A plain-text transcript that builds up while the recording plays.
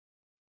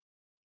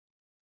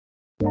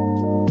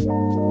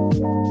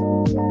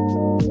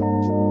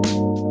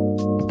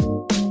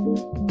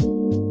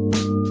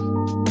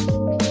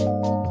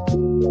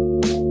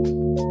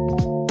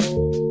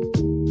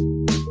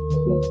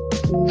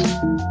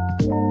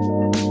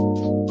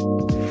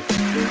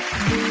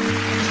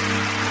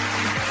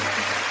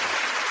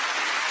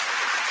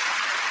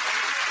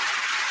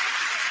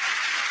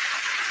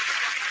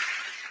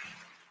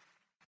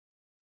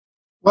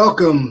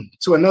Welcome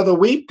to another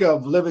week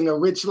of Living a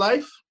Rich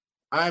Life.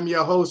 I'm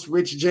your host,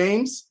 Rich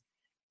James.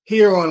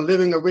 Here on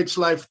Living a Rich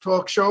Life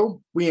talk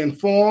show, we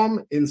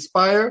inform,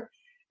 inspire,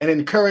 and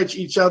encourage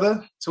each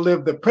other to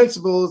live the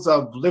principles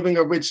of Living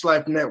a Rich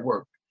Life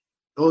Network.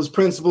 Those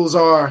principles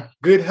are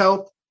good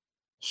health,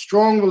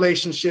 strong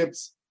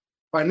relationships,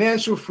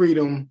 financial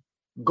freedom,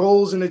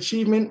 goals and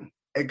achievement,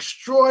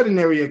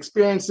 extraordinary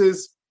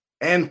experiences,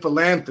 and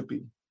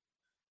philanthropy.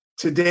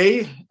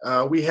 Today,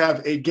 we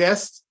have a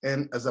guest,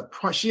 and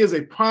she is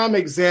a prime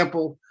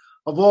example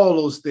of all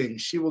those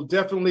things. She will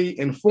definitely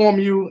inform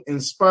you,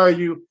 inspire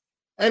you,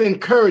 and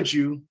encourage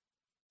you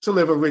to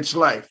live a rich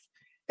life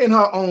in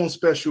her own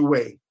special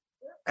way.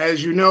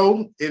 As you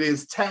know, it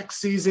is tax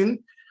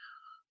season.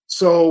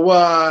 So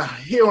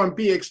here on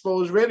Be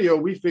Exposed Radio,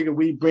 we figure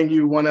we bring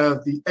you one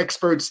of the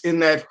experts in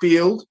that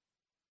field.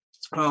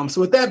 So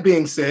with that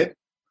being said,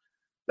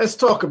 let's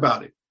talk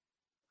about it.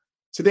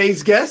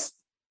 Today's guest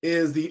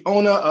is the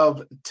owner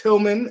of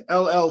Tillman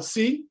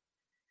LLC.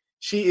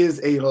 She is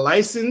a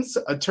licensed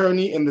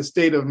attorney in the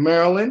state of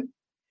Maryland.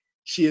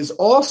 She is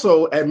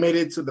also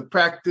admitted to the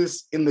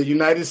practice in the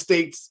United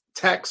States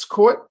Tax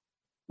Court,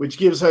 which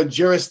gives her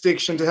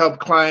jurisdiction to help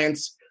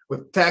clients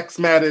with tax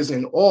matters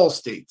in all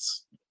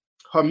states.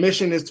 Her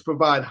mission is to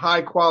provide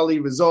high-quality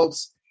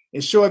results,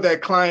 ensure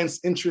that clients'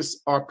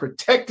 interests are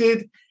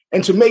protected,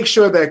 and to make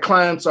sure that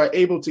clients are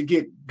able to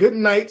get good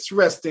nights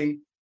resting,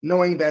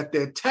 knowing that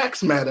their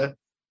tax matter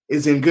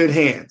is in good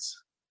hands.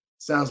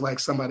 Sounds like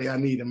somebody I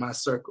need in my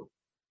circle.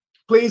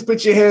 Please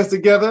put your hands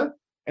together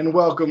and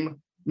welcome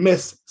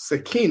Miss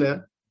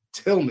Sakina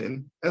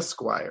Tillman,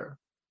 Esquire.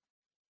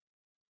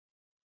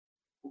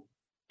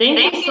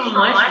 Thank you so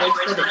much, Rich,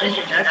 for the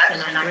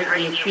introduction. I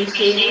greatly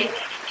appreciate it,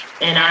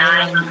 and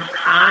I'm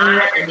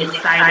honored and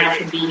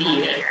excited to be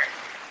here.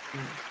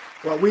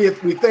 Well, we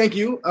thank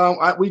you.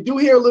 We do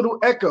hear a little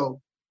echo,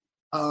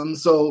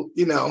 so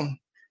you know.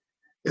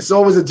 It's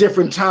always a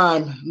different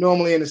time.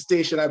 Normally in the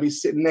station, I'd be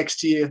sitting next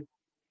to you,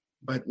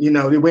 but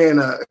we're in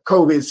a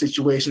COVID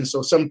situation,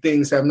 so some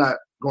things have not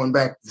gone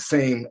back the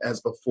same as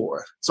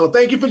before. So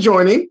thank you for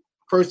joining.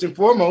 First and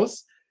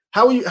foremost,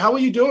 how are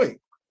you doing?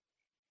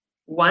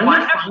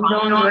 Wonderful.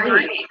 I'm doing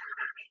great.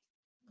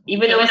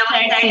 Even though it's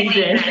tax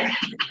season.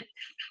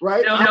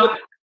 Right?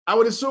 I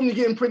would assume you're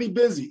getting pretty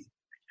busy.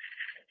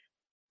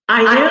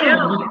 I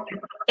am.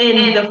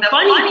 And the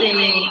funny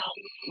thing,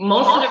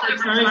 most of the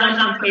returns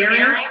I'm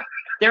comparing,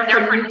 they're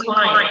for new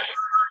clients.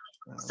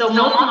 So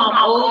most of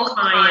my old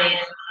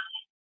clients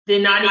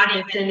did not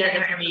even send their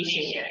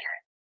information yet.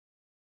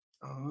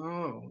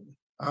 Oh,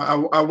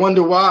 I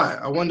wonder why.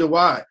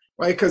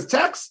 Right? Because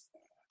tax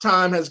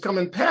time has come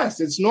and passed.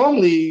 It's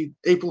normally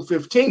April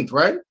 15th,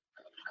 right?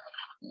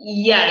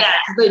 Yes,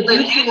 but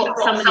due to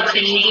some of the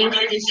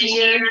changes this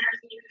year,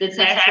 the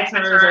tax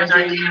returns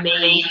are due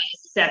May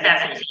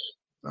 17th.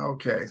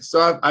 Okay,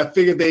 so I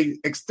figured they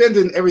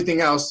extended everything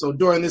else. So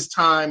during this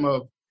time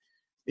of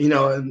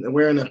and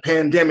we're in a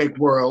pandemic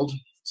world,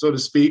 so to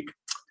speak.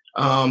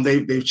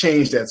 They've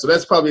changed that. So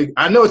that's probably,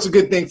 I know it's a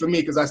good thing for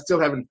me because I still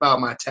haven't filed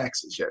my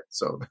taxes yet.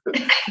 So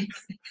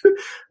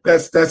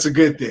that's a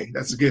good thing.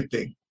 That's a good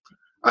thing.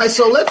 All right,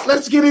 so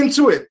let's get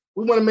into it.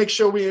 We want to make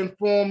sure we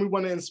inform. We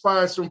want to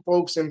inspire some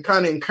folks and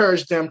kind of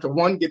encourage them to,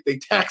 one, get their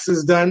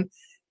taxes done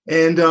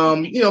and,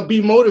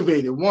 be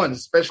motivated, one,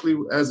 especially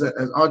as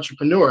an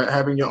entrepreneur,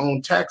 having your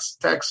own tax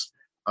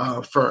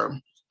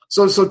firm.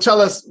 So tell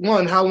us,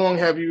 one, how long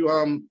have you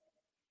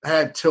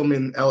had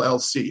Tillman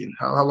LLC, and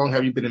how long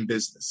have you been in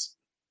business?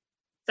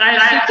 So I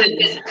have two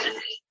businesses.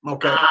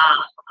 Okay.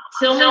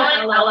 Tillman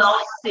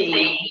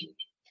LLC,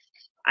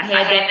 I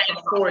had that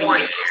for 4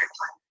 years,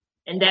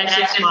 and that's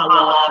just my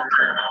law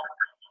firm.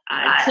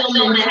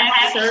 Tillman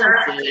Tax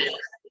Services,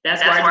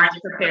 that's where I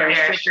just prepare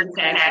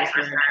strictly tax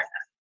returns.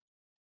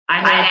 I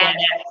had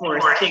that for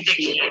 6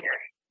 years.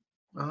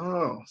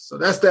 Oh, so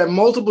that's that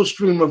multiple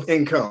stream of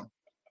income.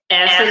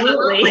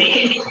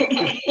 Absolutely.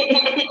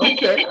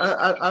 Okay,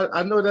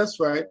 I know that's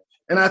right.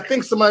 And I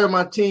think somebody on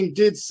my team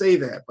did say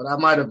that, but I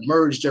might have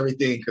merged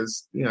everything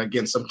because,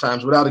 again,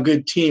 sometimes without a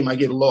good team, I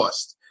get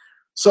lost.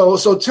 So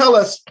tell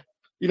us,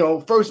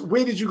 first,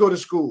 where did you go to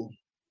school?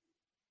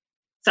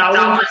 So I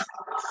went to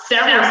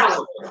several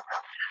schools.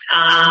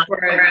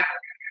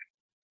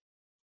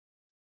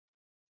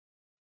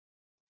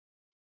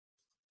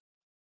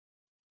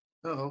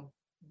 Uh-oh.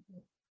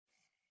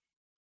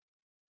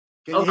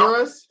 Can you hear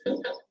us?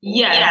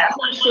 Yeah, I'm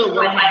not sure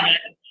what happened.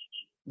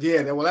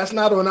 Yeah, well, that's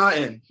not on our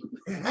end.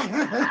 No,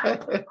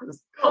 I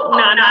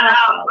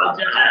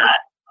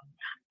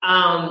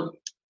apologize.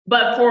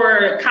 But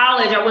for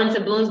college, I went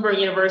to Bloomsburg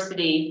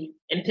University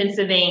in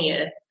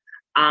Pennsylvania.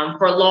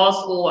 For law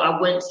school, I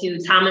went to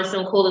Thomas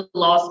and Coolidge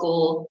Law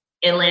School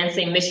in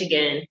Lansing,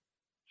 Michigan.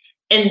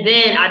 And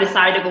then I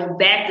decided to go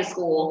back to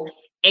school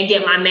and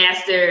get my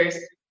master's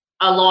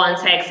of law and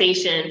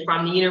taxation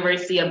from the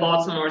University of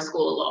Baltimore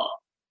School of Law.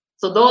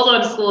 So those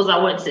are the schools I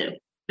went to.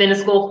 Been to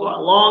school for a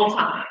long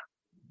time.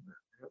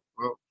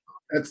 Well,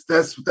 that's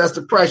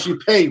the price you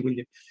pay when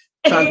you're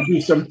trying to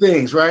do some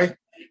things, right?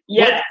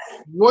 Yes.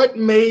 What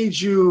made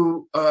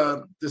you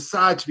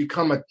decide to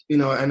become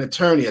an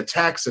attorney, a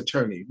tax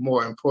attorney,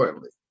 more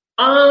importantly?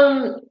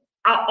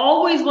 I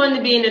always wanted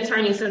to be an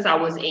attorney since I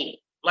was 8.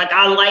 Like,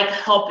 I like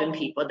helping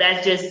people.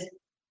 That's just,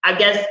 I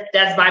guess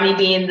that's by me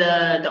being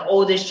the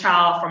oldest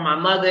child from my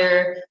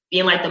mother,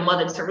 being like the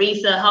Mother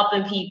Teresa,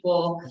 helping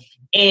people.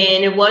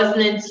 And it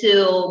wasn't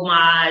until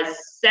my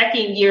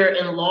second year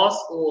in law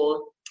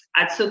school,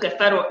 I took a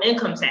federal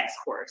income tax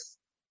course.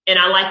 And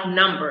I like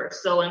numbers.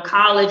 So in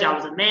college, I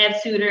was a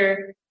math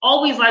tutor,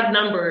 always liked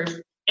numbers.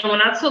 And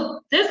when I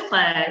took this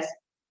class,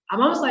 I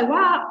was like,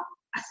 wow,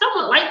 I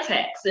somewhat like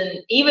tax. And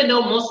even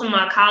though most of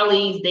my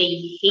colleagues,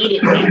 they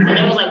hated tax, and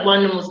it was like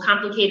one of the most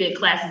complicated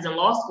classes in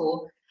law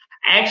school,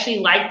 I actually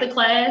liked the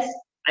class.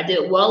 I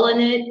did well in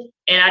it.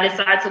 And I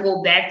decided to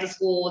go back to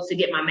school to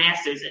get my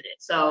master's in it.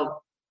 So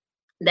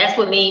that's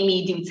what made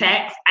me do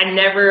tax. I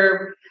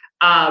never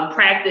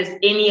practiced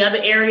any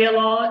other area of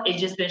law. It's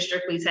just been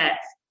strictly tax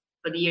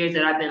for the years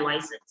that I've been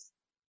licensed.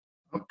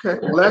 Okay,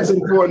 well, that's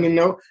important to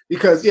know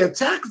because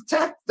tax,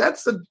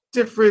 that's a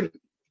different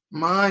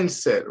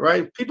mindset,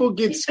 right? People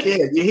get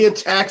scared. You hear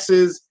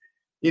taxes,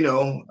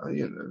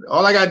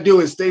 all I gotta do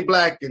is stay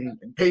black and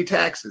pay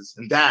taxes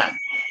and die.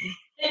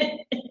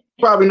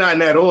 Probably not in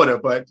that order,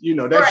 but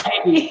that's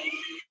right.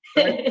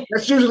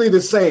 that's usually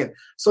the saying.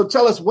 So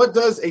tell us, what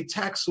does a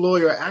tax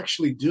lawyer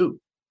actually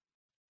do?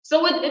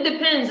 So it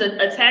depends.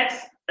 A tax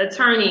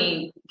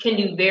attorney can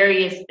do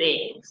various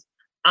things.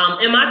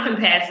 In my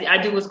capacity,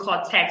 I do what's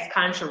called tax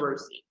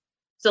controversy.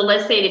 So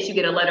let's say that you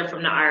get a letter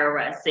from the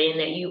IRS saying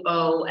that you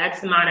owe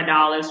X amount of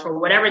dollars for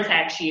whatever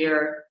tax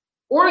year,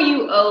 or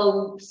you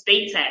owe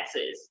state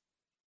taxes.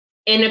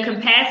 In the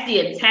capacity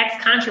of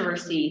tax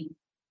controversy,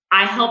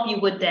 I help you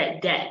with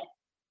that debt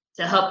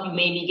to help you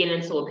maybe get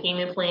into a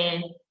payment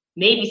plan,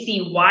 maybe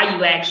see why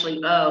you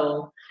actually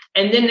owe.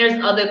 And then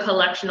there's other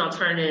collection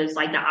alternatives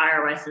like the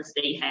IRS and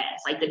state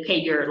has, like to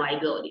pay your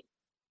liability.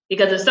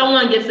 Because if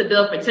someone gets a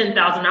bill for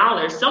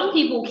 $10,000, some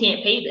people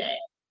can't pay that.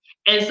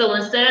 And so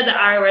instead of the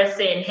IRS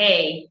saying,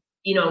 hey,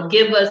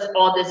 give us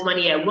all this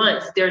money at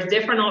once, there's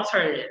different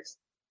alternatives.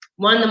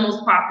 One of the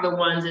most popular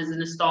ones is an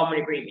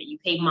installment agreement. You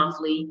pay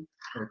monthly.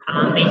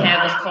 They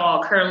have what's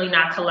called currently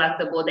not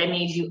collectible. That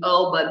means you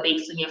owe, but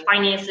based on your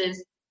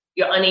finances,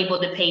 you're unable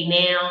to pay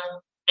now.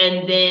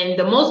 And then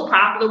the most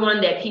popular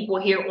one that people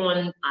hear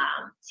on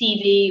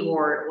TV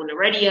or on the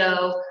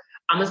radio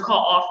is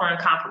called offer and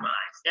compromise.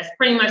 That's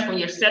pretty much when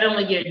you're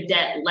settling your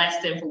debt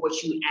less than for what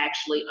you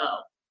actually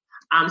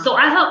owe. So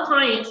I help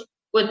clients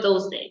with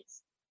those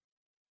things.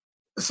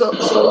 So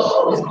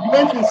you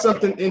mentioned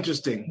something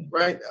interesting,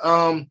 right?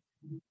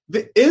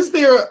 Is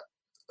there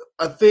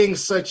a thing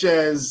such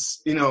as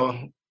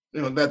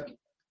that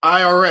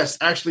IRS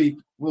actually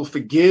will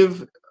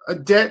forgive a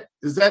debt?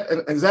 Is that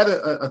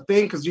a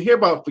thing? Because you hear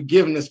about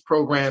forgiveness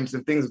programs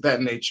and things of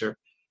that nature.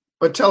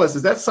 But tell us,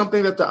 is that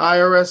something that the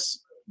IRS,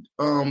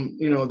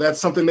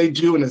 that's something they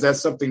do, and is that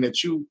something that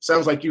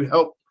sounds like you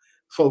help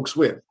folks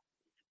with?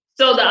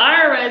 So the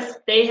IRS,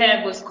 they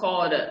have what's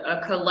called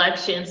a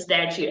collection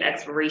statute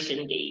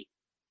expiration date.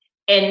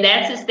 And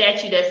that's a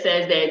statute that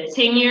says that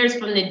 10 years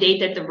from the date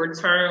that the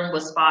return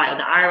was filed,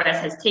 the IRS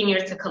has 10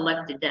 years to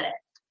collect the debt.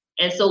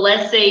 And so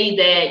let's say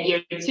that your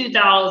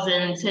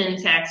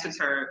 2010 tax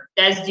return,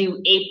 that's due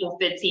April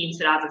 15,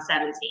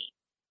 2017.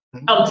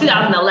 Oh,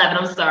 2011,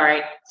 I'm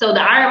sorry. So the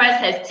IRS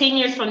has 10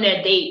 years from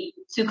that date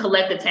to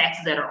collect the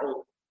taxes that are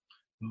owed.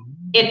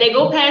 If they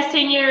go past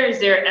 10 years,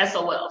 they're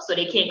SOL, so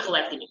they can't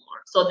collect anymore.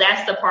 So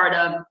that's the part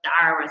of the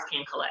IRS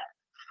can't collect.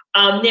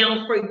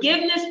 Now,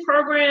 forgiveness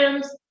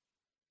programs,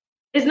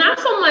 it's not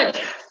so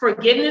much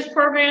forgiveness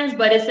programs,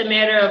 but it's a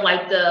matter of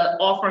like the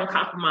offer and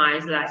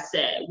compromise that I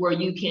said, where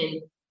you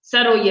can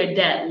settle your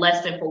debt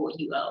less than for what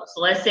you owe.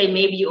 So let's say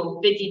maybe you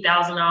owe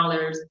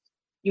 $50,000.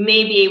 You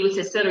may be able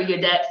to settle your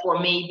debt for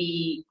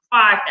maybe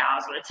 $5,000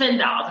 or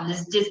 $10,000.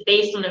 This is just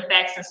based on the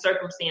facts and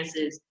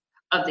circumstances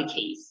of the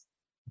case.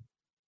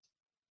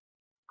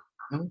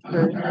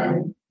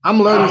 Okay. I'm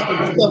learning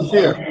some stuff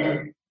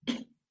here.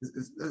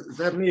 Is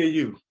that me or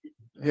you?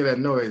 I hear that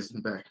noise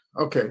in the back.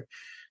 Okay.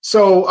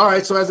 So, all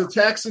right. So as a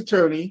tax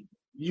attorney,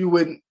 you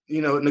would,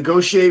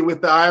 negotiate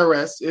with the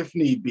IRS if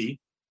need be.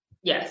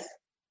 Yes.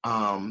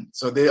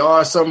 So there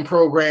are some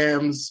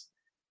programs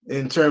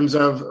in terms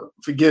of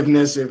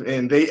forgiveness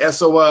and they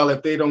SOL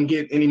if they don't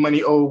get any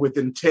money owed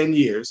within 10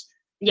 years.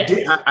 Yes.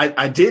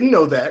 I didn't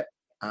know that.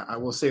 I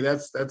will say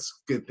that's a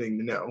good thing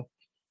to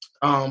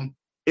know.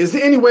 Is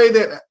there any way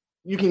that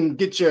you can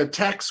get your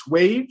tax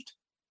waived?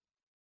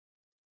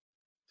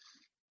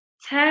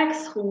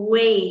 Tax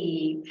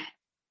waived.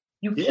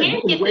 You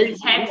can't get the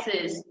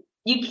taxes.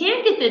 You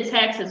can't get the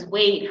taxes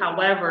waived.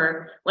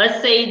 However,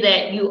 let's say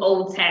that you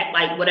owe tax,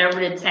 like whatever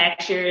the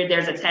tax year,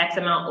 there's a tax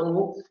amount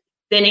owed.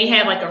 Then they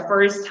have like a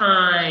first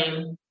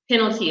time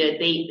penalty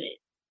abatement.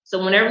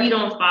 So whenever you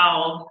don't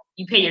file,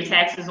 you pay your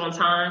taxes on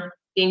time,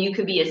 then you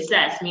could be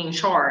assessed, meaning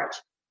charged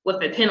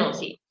with a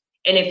penalty.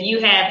 And if you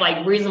have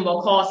like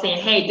reasonable cause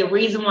saying, hey, the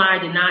reason why I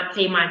did not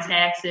pay my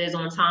taxes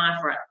on time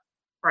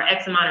for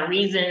X amount of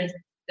reasons,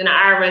 then the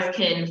IRS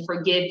can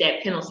forgive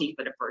that penalty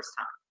for the first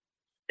time.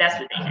 That's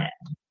what they had.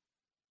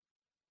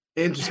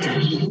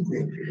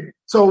 Interesting.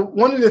 So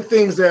one of the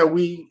things that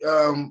we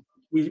I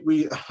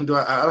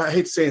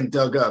hate saying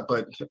dug up,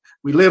 but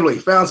we literally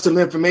found some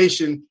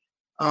information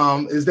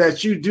is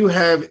that you do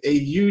have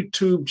a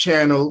YouTube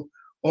channel.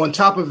 On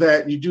top of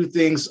that, you do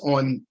things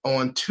on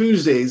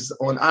Tuesdays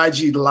on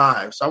IG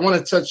Live. So I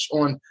want to touch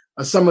on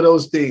some of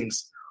those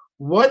things.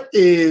 What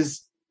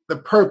is the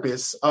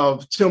purpose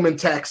of Tillman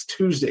Tax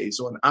Tuesdays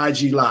on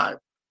IG Live?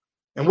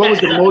 And what was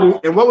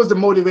the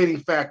motivating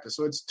factor?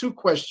 So it's two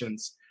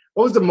questions.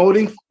 What was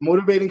the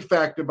motivating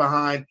factor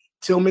behind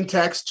Tillman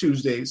Tax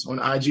Tuesdays on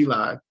IG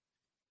Live?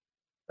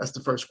 That's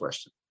the first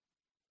question.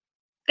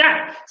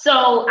 Got it.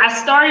 So I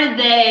started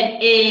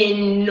that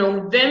in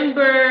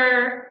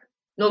November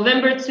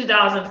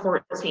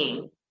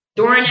 2014.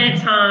 During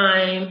that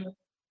time,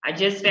 I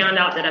just found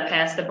out that I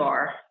passed the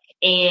bar,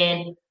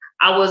 and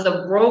I was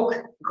a broke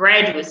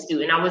graduate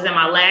student. I was in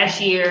my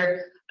last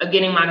year of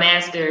getting my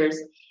master's,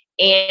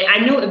 and I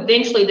knew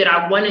eventually that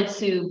I wanted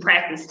to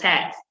practice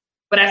tax.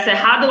 But I said,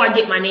 how do I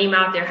get my name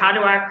out there? How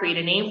do I create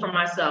a name for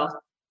myself?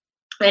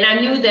 And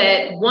I knew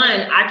that, one,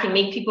 I can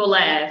make people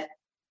laugh.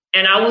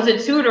 And I was a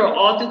tutor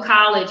all through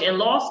college and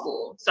law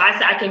school. So I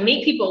said, I can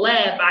make people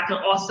laugh, but I can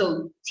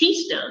also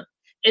teach them.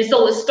 And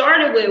so it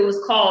started with, it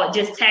was called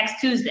just Tax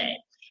Tuesday.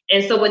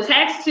 And so with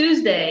Tax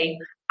Tuesday,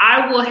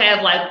 I will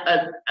have like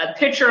a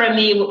picture of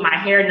me with my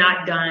hair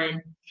not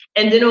done.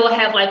 And then it will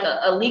have like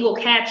a legal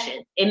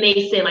caption. It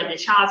may say like the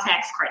child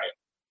tax credit.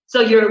 So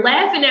you're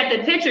laughing at the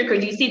picture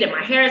because you see that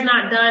my hair is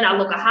not done. I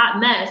look a hot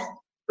mess.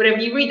 But if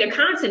you read the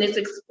content, it's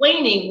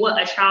explaining what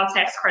a child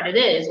tax credit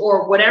is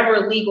or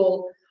whatever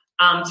legal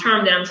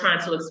term that I'm trying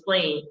to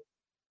explain.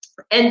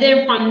 And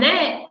then from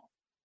that,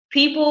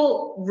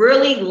 people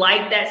really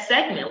like that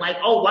segment. Like,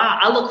 oh, wow,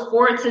 I look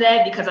forward to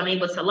that because I'm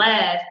able to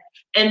laugh.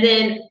 And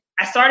then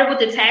I started with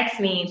the tax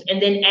memes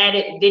and then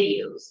added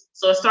videos.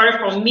 So it started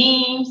from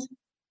memes,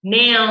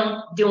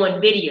 now doing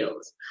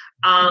videos.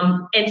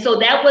 And so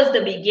that was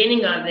the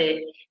beginning of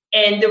it.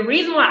 And the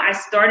reason why I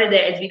started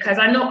that is because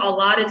I know a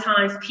lot of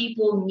times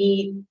people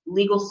need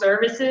legal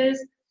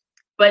services,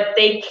 but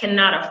they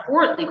cannot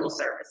afford legal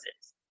services.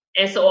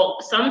 And so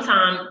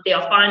sometimes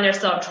they'll find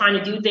themselves trying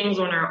to do things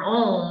on their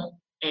own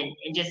and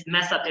just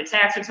mess up their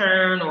tax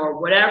return or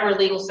whatever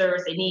legal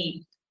service they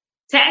need.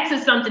 Tax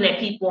is something that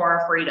people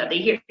are afraid of. They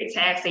hear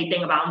tax, they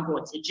think about, I'm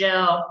going to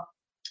jail.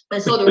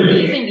 And so the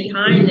reason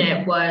behind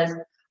that was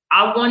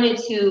I wanted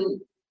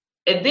to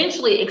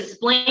eventually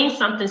explain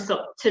something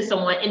to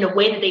someone in a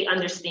way that they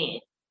understand.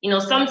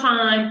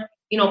 Sometimes,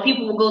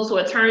 people will go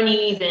to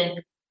attorneys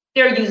and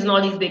they're using all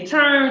these big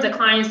terms. The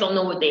clients don't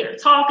know what they are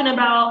talking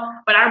about,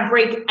 but I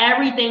break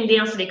everything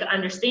down so they can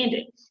understand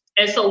it.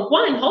 And so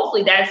one,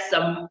 hopefully that's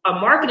a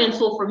marketing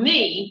tool for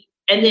me.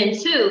 And then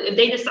two, if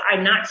they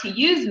decide not to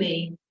use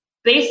me,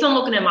 based on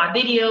looking at my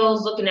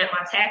videos, looking at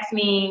my tax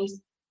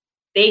memes,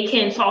 they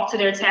can talk to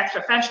their tax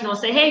professional and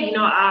say, hey,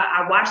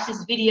 I watched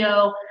this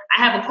video.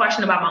 I have a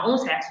question about my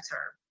own tax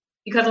return.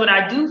 Because what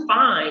I do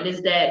find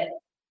is that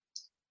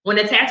when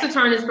a tax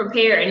return is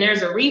prepared and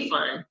there's a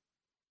refund,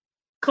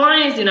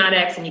 clients do not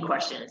ask any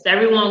questions.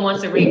 Everyone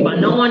wants a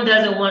refund. No one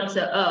doesn't want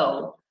to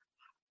owe.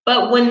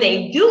 But when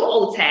they do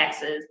owe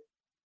taxes,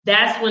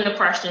 that's when the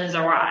questions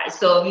arise.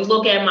 So if you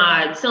look at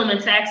my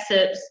Tillman Tax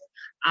Tips,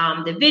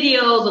 the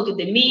videos, look at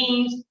the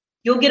memes,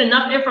 you'll get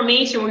enough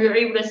information where you're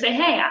able to say,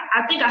 hey,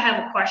 I think I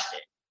have a question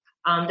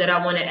that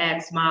I want to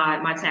ask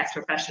my tax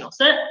professional.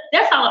 So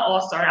that's how it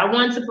all started. I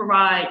wanted to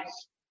provide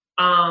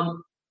a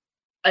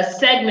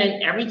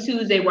segment every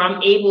Tuesday where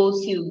I'm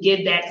able to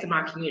give back to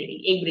my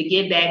community, able to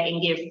give back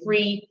and give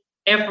free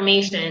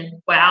information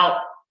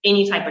without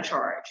any type of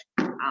charge.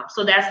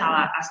 So that's how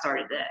I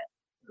started that.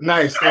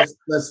 Nice. That's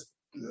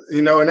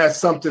and that's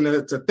something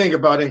to think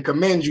about and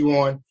commend you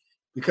on,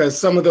 because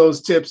some of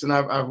those tips, and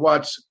I've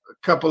watched a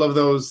couple of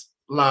those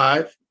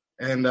live,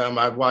 and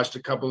I've watched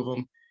a couple of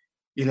them,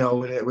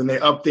 when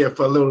they're up there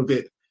for a little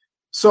bit.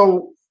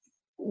 So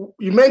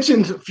you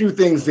mentioned a few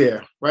things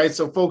there, right?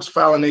 So folks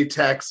filing their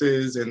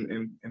taxes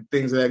and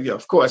things like that.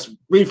 Of course,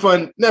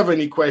 refund, never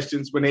any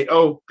questions. When they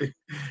owe,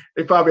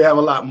 they probably have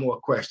a lot more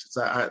questions.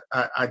 I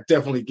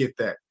definitely get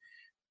that.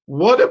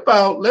 What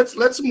about,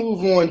 let's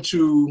move on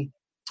to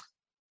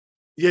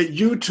your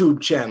YouTube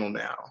channel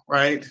now,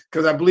 right?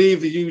 Because I believe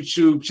the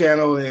YouTube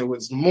channel, it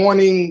was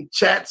Morning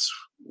Chats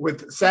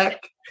with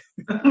Sack.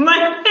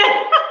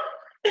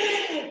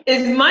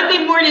 It's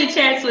Monday Morning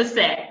Chats with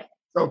Sack.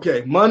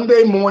 Okay,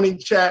 Monday Morning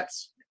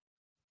Chats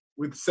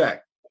with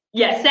Sack.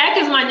 Yeah, Sack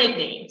is my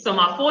nickname. So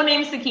my full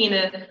name is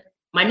Sakina.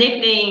 My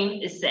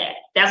nickname is Sack.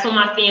 That's what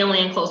my family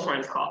and close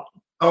friends call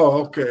me.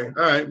 Oh, okay.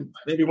 All right.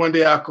 Maybe one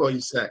day I'll call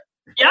you Sack.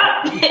 Yep.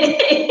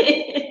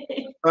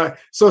 All right.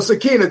 So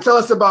Sakina, tell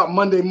us about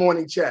Monday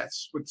Morning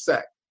Chats with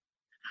Sack.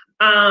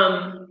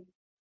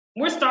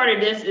 What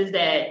started this is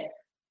that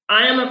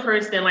I am a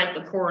person that like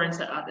to pour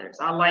into others.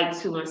 I like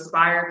to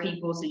inspire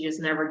people to just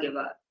never give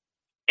up.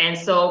 And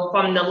so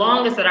from the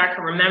longest that I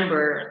can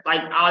remember,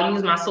 like I'll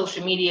use my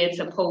social media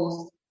to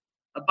post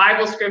a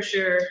Bible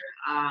scripture,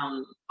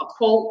 a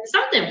quote,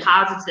 something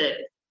positive.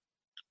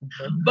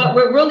 But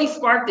what really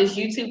sparked this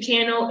YouTube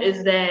channel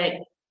is that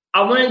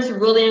I wanted to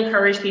really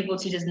encourage people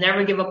to just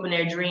never give up on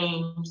their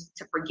dreams,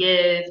 to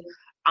forgive,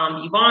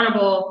 be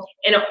vulnerable.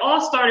 And it all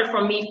started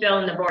from me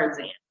failing the bar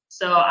exam.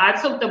 So I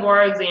took the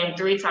bar exam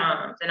 3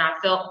 times and I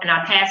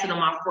passed it on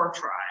my 4th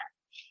try.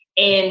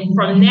 And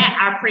from that,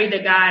 I prayed to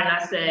God and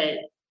I said,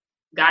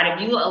 God,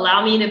 if you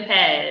allow me to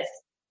pass,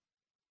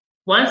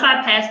 once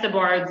I pass the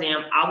bar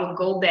exam, I will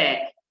go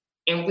back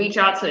and reach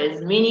out to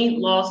as many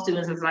law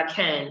students as I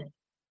can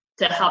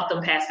to help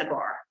them pass the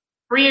bar,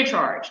 free of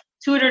charge,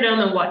 tutor them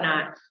and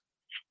whatnot.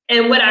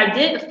 And what I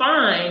did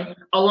find,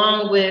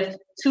 along with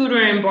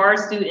tutoring bar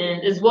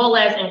students, as well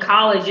as in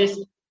college, just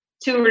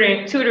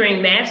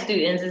tutoring math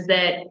students, is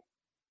that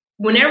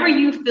whenever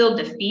you feel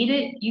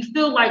defeated, you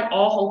feel like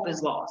all hope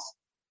is lost.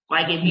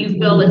 Like if you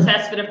fail a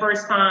test for the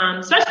first time,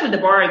 especially with the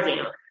bar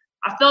exam,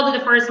 I failed it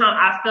the first time,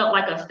 I felt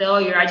like a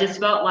failure. I just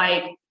felt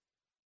like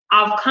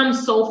I've come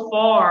so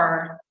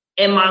far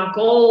and my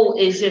goal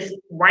is just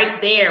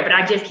right there, but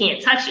I just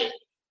can't touch it.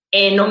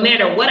 And no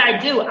matter what I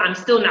do, I'm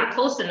still not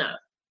close enough.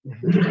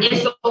 And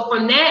so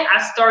from that,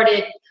 I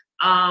started,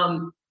 I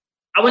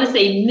want to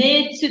say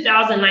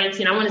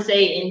mid-2019, I want to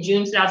say in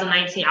June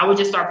 2019, I would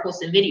just start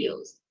posting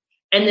videos.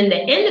 And then the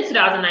end of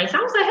 2019,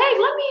 I was like, hey,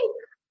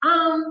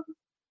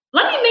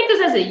 let me make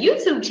this as a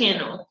YouTube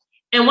channel.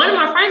 And one of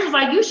my friends was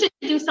like, you should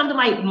do something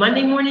like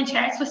Monday morning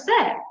chats with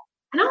Seth.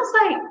 And I was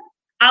like,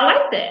 I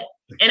like that.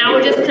 And I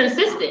was just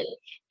consistent.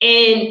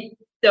 And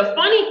the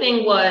funny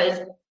thing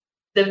was,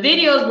 the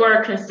videos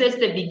were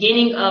consistent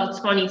beginning of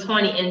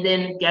 2020. And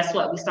then guess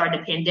what? We started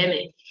the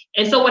pandemic.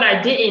 And so what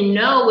I didn't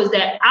know was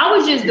that I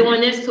was just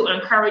doing this to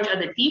encourage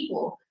other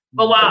people.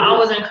 But while I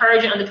was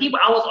encouraging other people,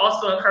 I was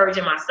also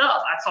encouraging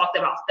myself. I talked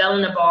about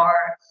failing the bar.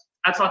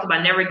 I talked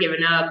about never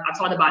giving up. I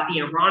talked about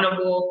being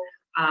vulnerable.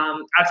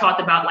 I talked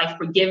about like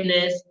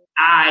forgiveness.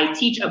 I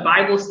teach a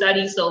Bible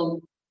study.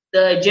 So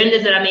the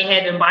agendas that I may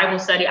have in Bible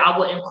study, I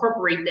will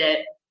incorporate that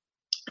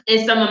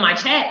in some of my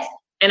chats.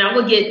 And I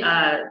would get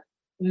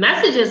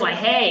messages like,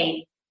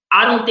 hey,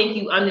 I don't think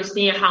you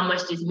understand how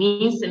much this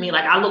means to me.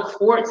 Like, I look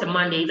forward to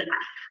Mondays.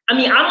 I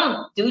mean, I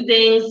don't do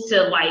things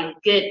to like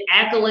get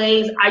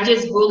accolades. I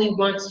just really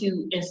want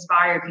to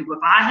inspire people.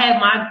 If I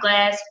have my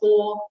glass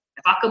full,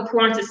 if I could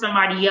pour into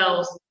somebody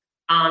else,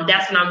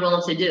 that's what I'm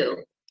willing to do.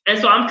 And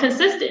so I'm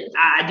consistent.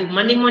 I do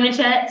Monday morning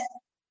chats.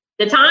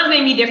 The times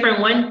may be different.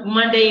 One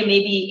Monday,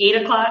 maybe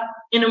 8 o'clock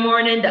in the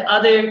morning. The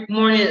other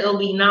morning, it'll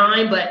be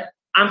 9, but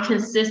I'm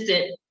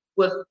consistent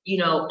with,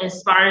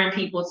 inspiring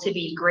people to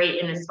be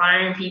great and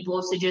inspiring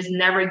people to just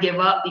never give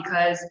up,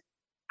 because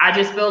I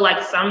just feel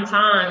like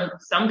sometimes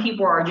some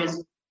people are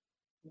just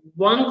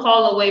one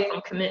call away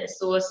from committing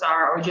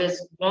suicide or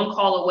just one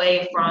call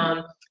away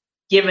from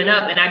giving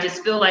up. And I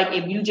just feel like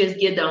if you just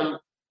give them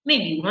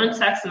maybe one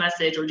text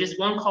message or just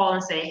one call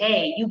and say,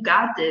 hey, you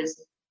got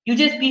this, you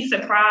just be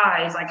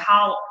surprised like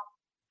how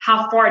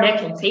far that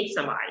can take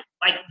somebody.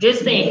 Like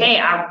just saying, hey,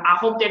 I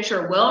hope that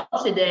you're well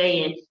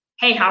today, and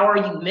hey, how are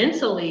you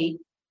mentally?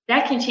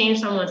 That can change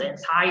someone's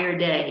entire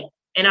day.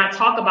 And I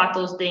talk about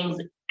those things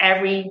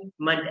every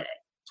Monday.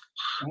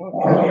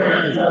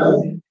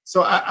 Okay.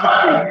 So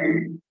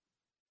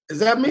is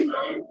that me?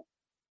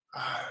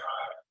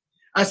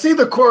 I see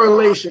the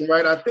correlation,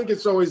 right? I think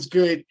it's always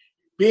good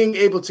being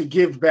able to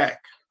give back.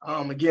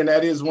 Again,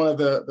 that is one of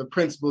the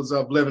principles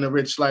of living a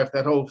rich life,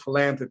 that whole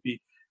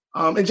philanthropy.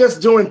 And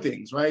just doing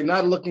things, right?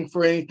 Not looking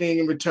for anything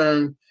in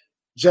return,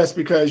 just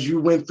because you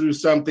went through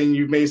something,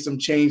 you've made some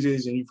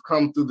changes, and you've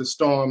come through the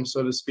storm,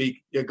 so to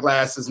speak. Your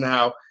glass is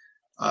now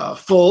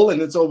full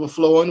and it's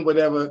overflowing,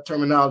 whatever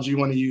terminology you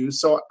want to use.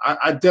 So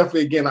I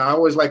definitely, again, I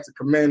always like to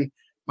commend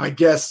my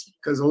guests,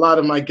 because a lot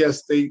of my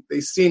guests,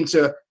 they seem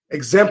to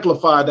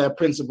exemplify that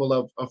principle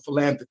of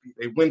philanthropy.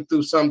 They went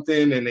through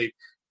something and they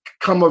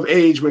come of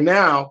age where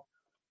now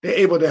they're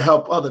able to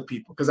help other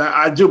people. Because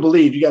I do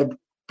believe you got to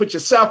put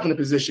yourself in a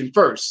position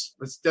first.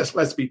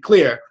 Let's be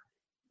clear.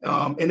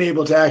 And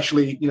able to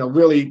actually,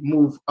 really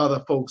move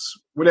other folks,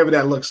 whatever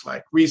that looks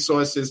like,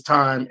 resources,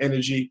 time,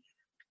 energy.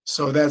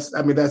 So that's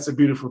a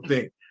beautiful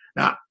thing.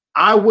 Now,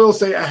 I will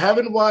say I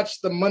haven't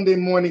watched the Monday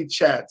morning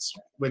chats,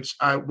 which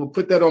I will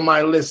put that on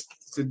my list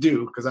to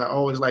do, because I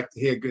always like to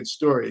hear good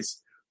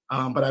stories.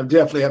 But I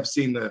definitely have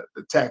seen the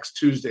Tax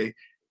Tuesday,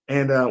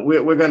 and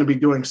we're going to be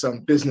doing some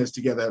business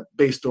together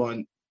based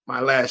on my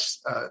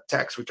last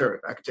tax return.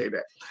 I can tell you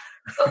that.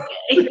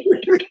 Okay.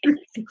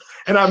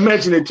 And I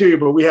mentioned it to you,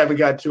 but we haven't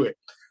got to it.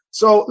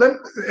 So,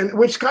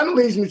 which kind of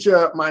leads me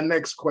to my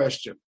next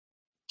question.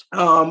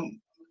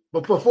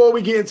 But before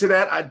we get into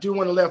that, I do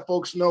want to let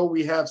folks know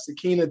we have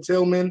Sakina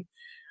Tillman,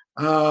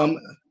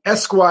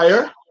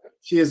 Esquire.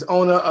 She is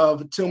owner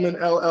of Tillman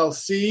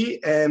LLC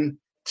and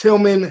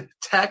Tillman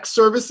Tax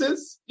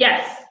Services.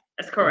 Yes,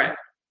 that's correct.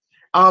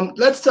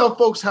 Let's tell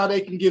folks how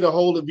they can get a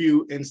hold of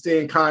you and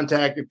stay in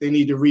contact if they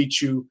need to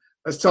reach you.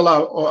 Let's tell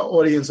our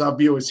audience, our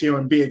viewers here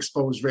on Be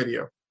Exposed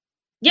Radio.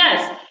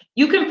 Yes,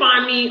 You can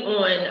find me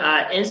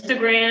on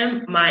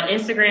Instagram. My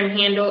Instagram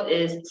handle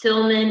is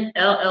Tillman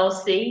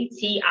LLC,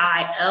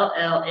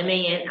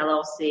 Tillman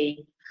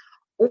LLC.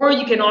 Or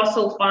you can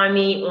also find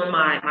me on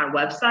my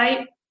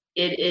website.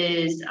 It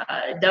is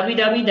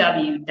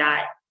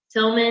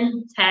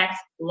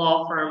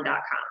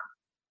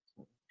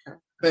www.tillmantaxlawfirm.com.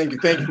 Thank you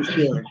for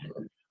sharing.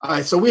 All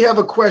right, so we have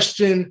a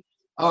question.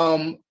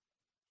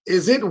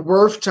 Is it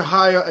worth to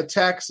hire a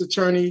tax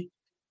attorney,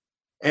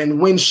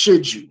 and when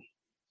should you?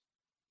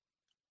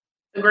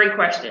 A great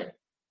question.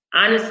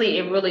 Honestly,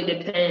 it really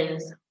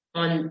depends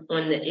on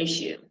the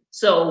issue.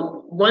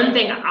 So one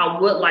thing I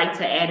would like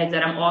to add is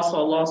that I'm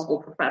also a law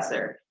school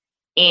professor,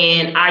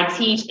 and I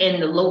teach in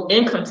the low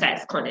income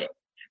tax clinic.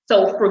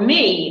 So for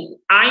me,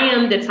 I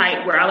am the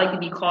type where I like to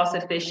be cost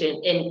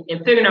efficient in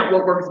figuring out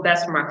what works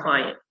best for my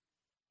client.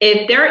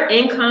 If their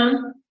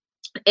income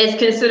is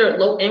considered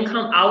low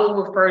income, I will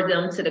refer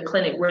them to the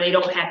clinic where they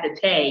don't have to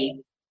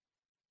pay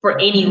for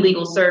any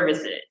legal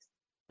services.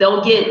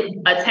 They'll get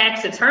a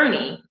tax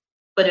attorney,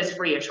 but it's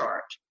free of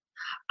charge.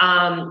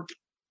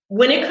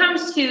 When it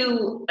comes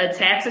to a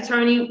tax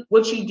attorney,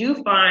 what you do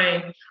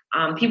find,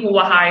 people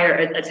will hire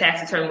a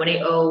tax attorney when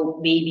they owe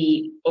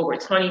maybe over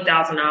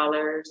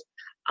 $20,000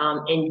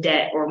 in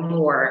debt or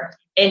more,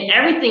 and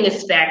everything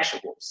is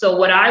factual. So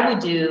what I would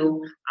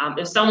do,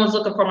 if someone's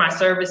looking for my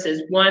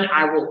services,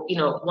 I will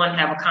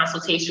have a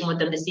consultation with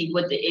them to see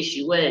what the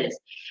issue is.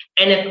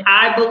 And if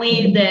I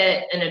believe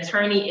that an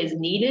attorney is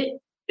needed,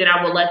 then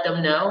I will let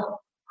them know.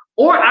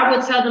 Or I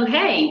would tell them,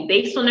 hey,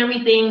 based on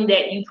everything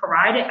that you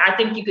provided, I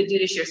think you could do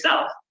this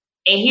yourself.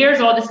 And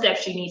here's all the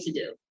steps you need to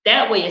do.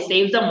 That way it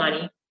saves them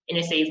money and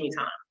it saves me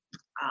time.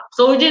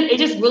 So it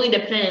just really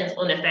depends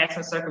on the facts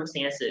and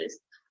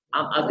circumstances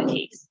of the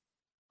case.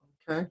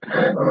 Okay.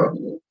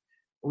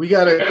 We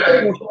got a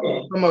question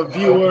from a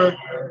viewer.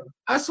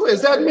 I swear,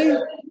 is that me?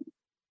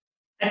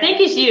 I think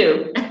it's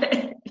you.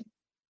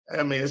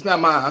 I mean, it's not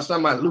my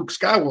Luke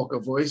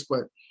Skywalker voice,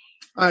 but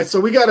all right. So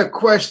we got a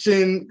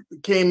question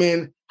came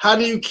in. How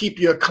do you keep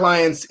your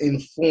clients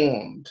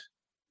informed?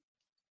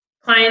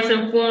 Clients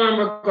informed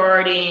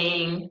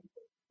regarding?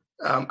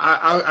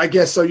 I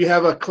guess so. You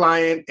have a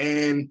client,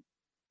 and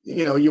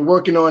you're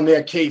working on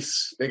their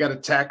case. They got a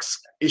tax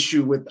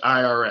issue with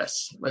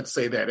IRS. Let's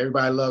say that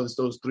everybody loves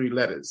those 3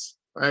 letters,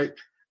 right?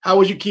 How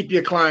would you keep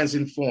your clients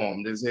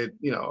informed? Is it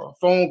a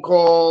phone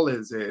call?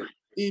 Is it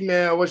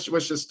email? What's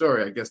your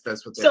story? I guess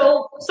that's what.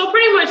 So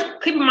pretty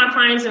much keeping my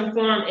clients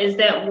informed is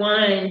that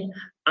one.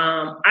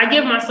 I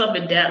give myself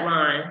a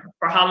deadline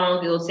for how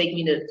long it will take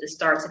me to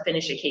start to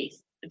finish a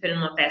case, depending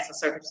on facts and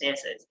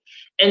circumstances.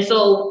 And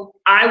so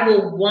I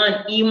will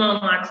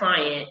email my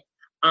client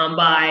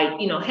by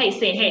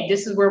saying, hey,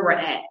 this is where we're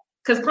at,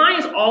 because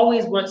clients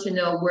always want to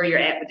know where you're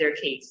at with their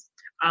case.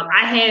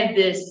 I have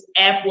this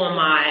app on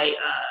my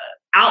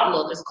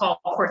Outlook. It's called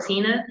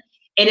Cortina,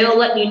 and it'll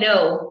let me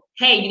know,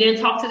 hey, you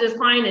didn't talk to this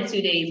client in 2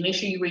 days. Make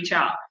sure you reach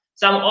out.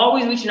 So I'm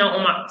always reaching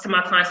out to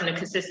my clients on a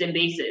consistent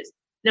basis.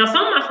 Now,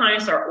 some of my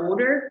clients are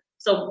older,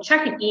 so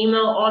checking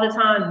email all the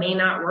time may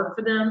not work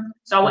for them.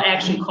 So I will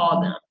actually call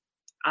them.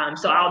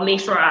 So I'll make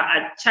sure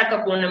I check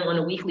up on them on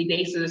a weekly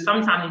basis.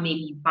 Sometimes it may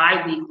be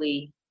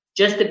bi-weekly,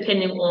 just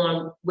depending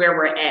on where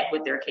we're at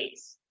with their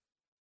case.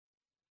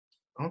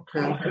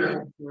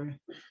 Okay.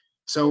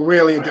 So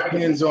really, it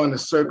depends on the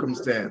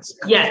circumstance.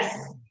 Yes.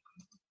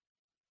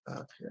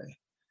 Okay.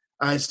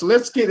 All right. So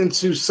let's get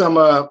into some,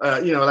 like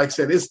I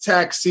said, it's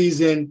tax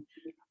season.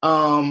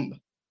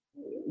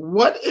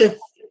 What if,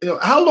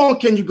 how long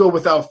can you go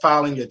without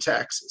filing your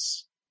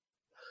taxes?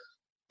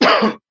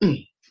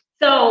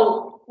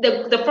 So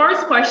the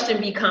first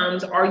question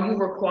becomes, are you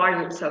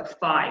required to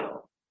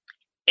file?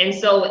 And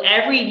so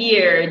every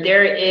year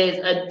there is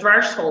a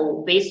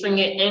threshold based on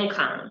your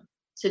income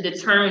to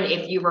determine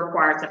if you're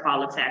required to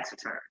file a tax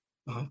return.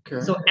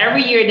 Okay. So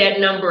every year that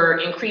number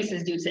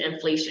increases due to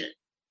inflation.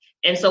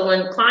 And so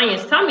when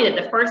clients tell me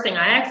that, the first thing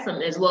I ask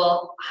them is,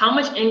 well, how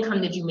much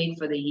income did you make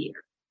for the year?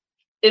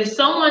 If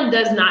someone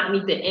does not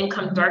meet the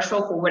income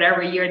threshold for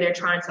whatever year they're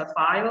trying to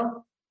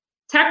file,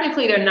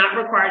 technically they're not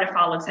required to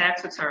file a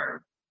tax return,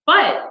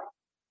 but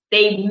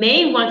they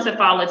may want to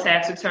file a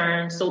tax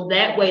return so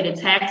that way the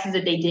taxes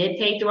that they did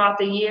pay throughout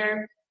the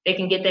year, they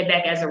can get that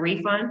back as a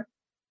refund.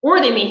 Or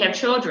they may have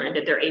children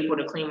that they're able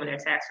to claim on their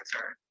tax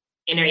return,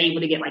 and they're able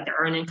to get like the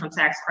earned income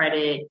tax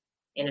credit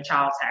and the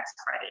child tax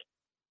credit.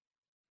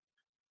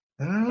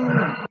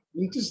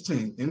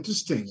 Interesting.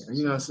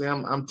 See,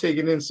 I'm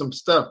taking in some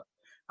stuff.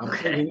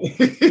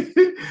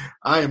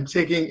 I am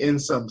taking in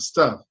some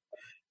stuff.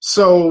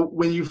 So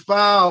when you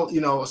file,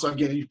 so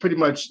again, you pretty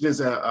much,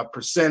 there's a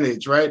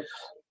percentage, right?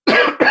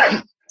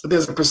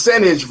 There's a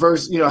percentage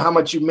versus, how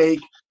much you make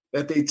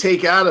that they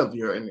take out of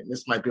your, and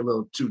this might be a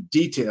little too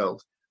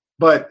detailed,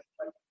 but,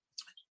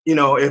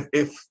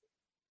 if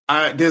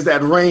there's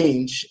that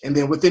range, and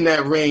then within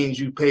that range,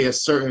 you pay a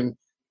certain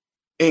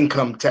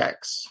income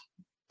tax.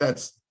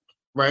 That's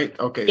right.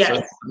 Okay.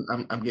 Yes.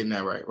 So I'm getting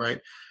that right.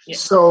 Yes.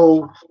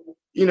 So,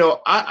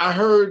 I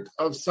heard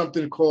of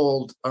something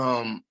called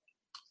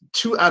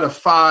 2 out of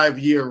 5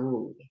 year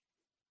rule.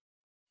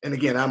 and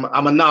again,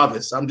 I'm a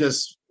novice.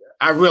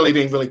 I really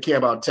didn't care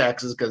about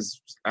taxes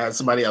because I had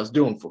somebody else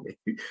doing for me,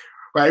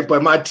 right?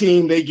 But my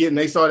team,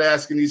 they start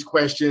asking these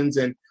questions.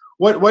 And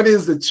what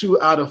is the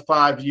 2 out of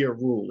 5 year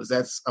rule? Is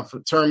that a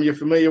term you're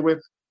familiar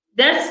with?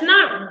 That's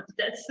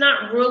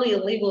not really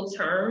a legal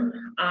term.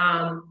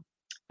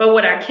 But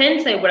what I can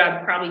say, what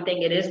I probably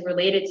think it is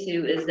related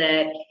to, is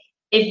that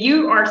if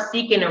you are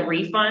seeking a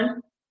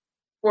refund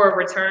for a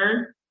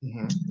return,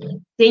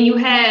 then you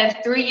have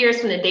 3 years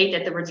from the date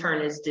that the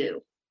return is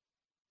due.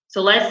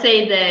 So let's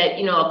say that,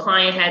 a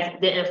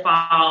client didn't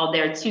file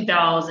their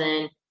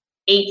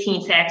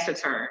 2018 tax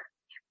return.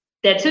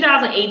 That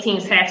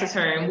 2018 tax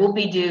return will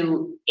be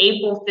due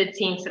April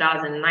 15,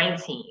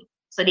 2019.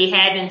 So they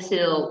have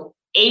until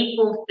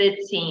April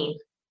 15,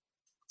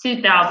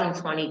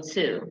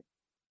 2022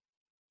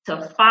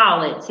 to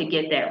file it to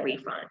get that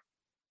refund.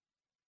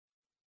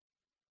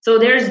 So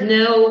there's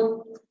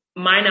no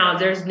 2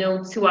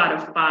 out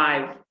of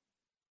 5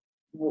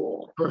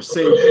 rule. Per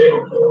se.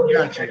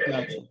 Gotcha.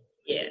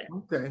 Yeah.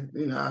 Okay.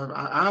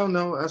 I don't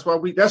know. That's why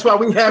we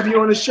have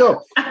you on the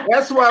show.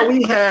 That's why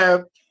we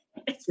have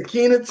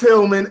Sakina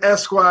Tillman,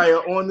 Esquire,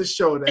 on the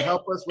show to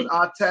help us with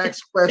our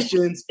tax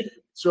questions.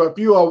 So if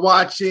you are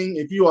watching,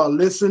 if you are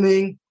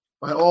listening,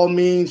 by all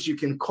means, you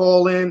can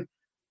call in.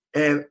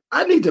 And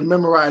I need to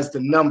memorize the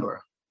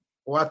number.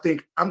 Or I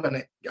think I'm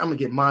gonna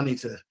get Monty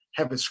to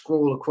have it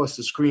scroll across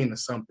the screen or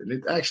something.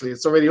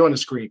 It's already on the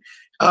screen.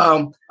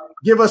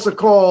 Give us a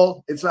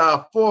call. It's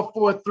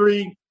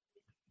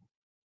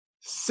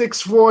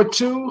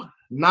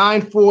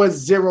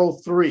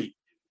 443-642-9403.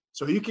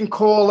 So you can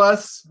call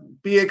us.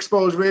 Be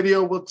Exposed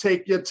Radio. We'll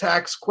take your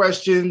tax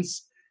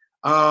questions,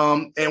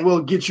 and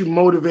we'll get you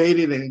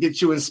motivated and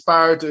get you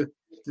inspired to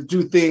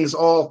do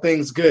all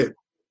things good.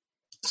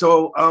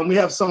 So we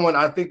have someone,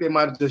 I think they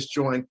might have just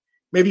joined.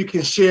 Maybe you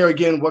can share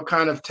again what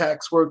kind of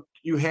tax work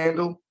you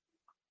handle.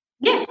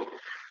 Yeah.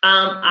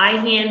 I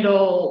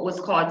handle what's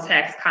called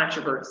tax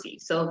controversy.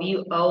 So if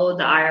you owe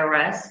the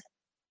IRS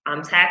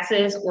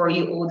taxes, or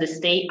you owe the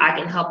state, I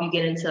can help you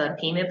get into a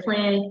payment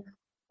plan.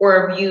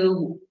 Or if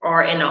you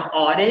are in an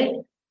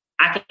audit,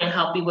 I can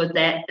help you with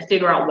that, to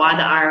figure out why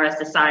the IRS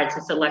decided to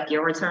select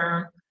your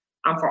return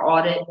for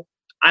audit.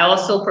 I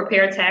also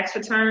prepare tax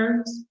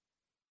returns,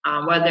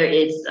 whether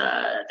it's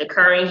the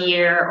current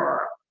year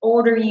or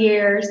older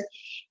years.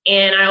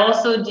 And I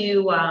also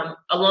do,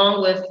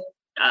 along with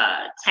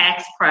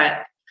tax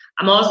prep,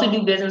 I'm also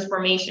do business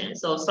formation.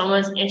 So if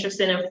someone's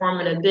interested in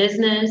forming a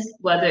business,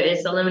 whether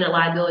it's a limited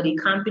liability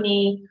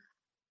company,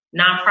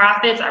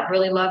 nonprofits, I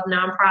really love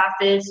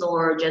nonprofits,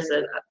 or just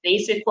a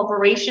basic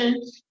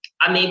corporation,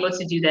 I'm able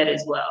to do that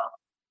as well.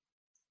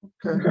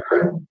 Okay,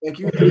 thank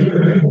you.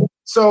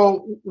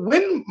 So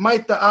when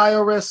might the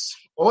IRS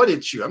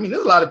audit you? I mean,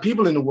 there's a lot of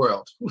people in the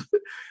world.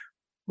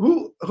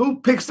 Who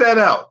picks that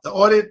out? The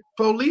audit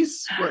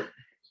police? What?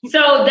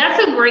 So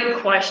that's a great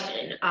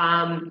question.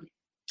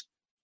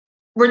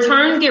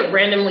 Returns get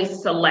randomly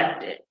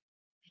selected.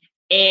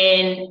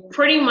 And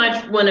pretty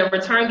much when a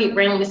return gets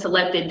randomly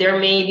selected, there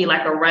may be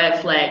like a red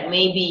flag.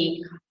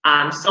 Maybe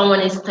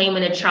someone is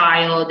claiming a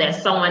child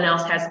that someone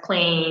else has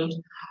claimed,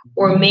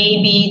 or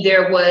maybe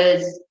there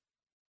was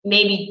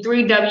 3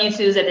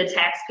 W-2s that the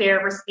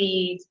taxpayer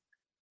receives,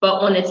 but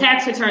on the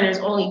tax return, there's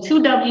only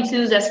 2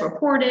 W-2s that's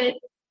reported.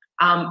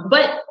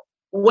 But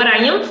what I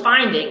am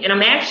finding, and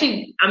I'm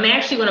actually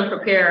going to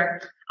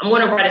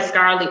write a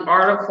scholarly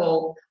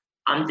article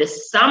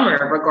this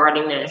summer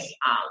regarding this.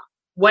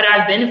 What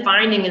I've been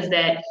finding is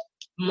that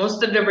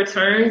most of the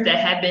returns that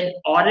have been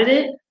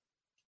audited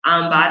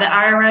by the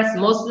IRS,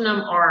 most of them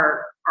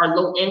are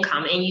low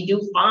income, and you do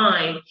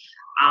find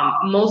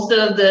most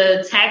of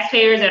the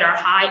taxpayers that are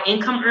high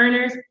income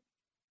earners,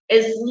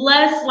 it's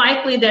less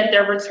likely that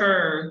their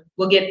return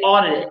will get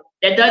audited.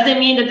 That doesn't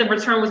mean that the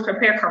return was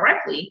prepared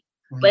correctly,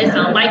 but it's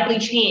a likely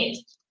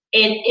chance.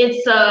 And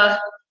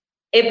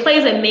it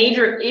plays a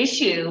major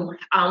issue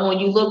when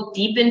you look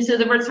deep into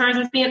the returns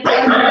that's being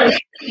audited,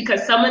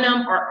 because some of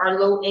them are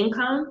low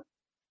income,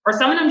 or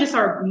some of them just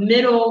are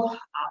middle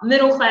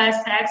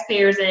class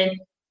taxpayers. And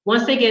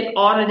once they get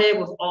audited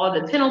with all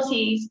the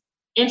penalties,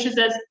 interest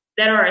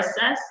that are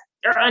assessed,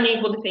 they're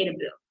unable to pay the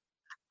bill.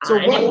 So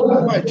do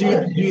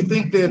you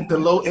think that the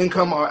low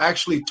income are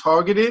actually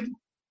targeted?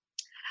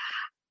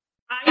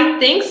 I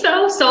think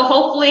so. So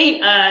hopefully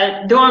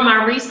during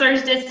my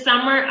research this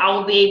summer, I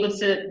will be able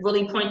to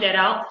really point that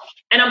out.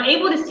 And I'm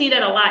able to see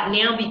that a lot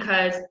now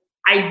because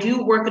I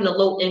do work in the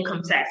low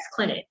income tax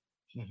clinic.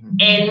 Mm-hmm.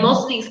 And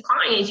most of these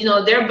clients,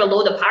 they're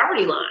below the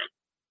poverty line.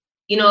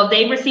 If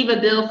they receive a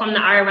bill from the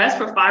IRS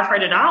for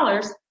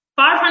 $500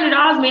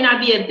 may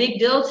not be a big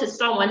deal to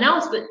someone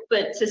else,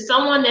 but to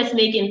someone that's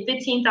making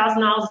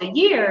 $15,000 a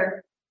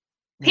year,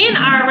 paying the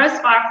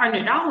IRS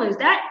 $500,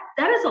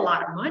 that is a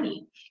lot of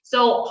money.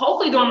 So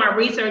hopefully during my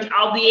research,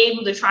 I'll be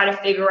able to try to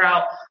figure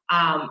out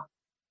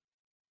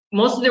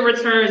most of the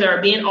returns that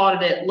are being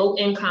audited, low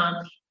income,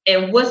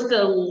 and what's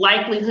the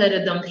likelihood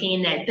of them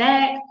paying that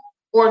back,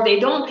 Or if they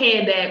don't pay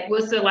it back,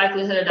 what's the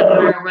likelihood of the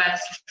IRS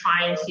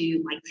trying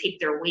to like take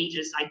their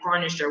wages, like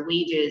garnish their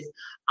wages,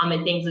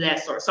 and things of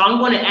that sort. So I'm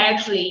going to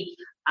actually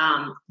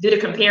do the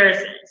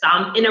comparison. So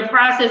I'm in a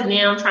process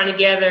now trying to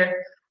gather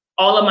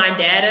all of my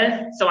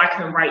data so I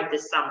can write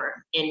this summer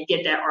and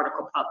get that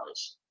article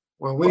published.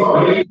 Well, we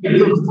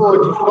look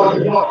forward to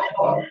following up.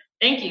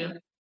 Thank you.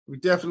 We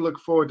definitely look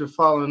forward to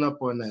following up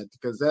on that,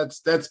 because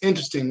that's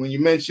interesting. When you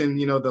mentioned,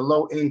 the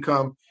low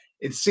income,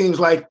 it seems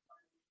like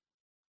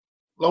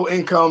low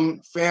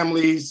income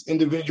families,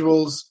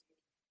 individuals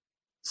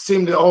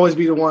seem to always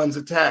be the ones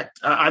attacked.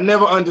 I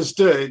never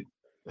understood.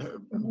 So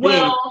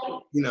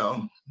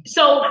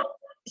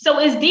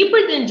it's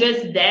deeper than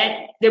just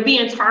that. They're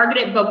being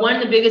targeted, but one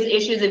of the biggest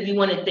issues, if you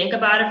want to think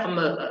about it from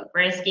a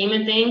grand scheme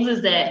of things,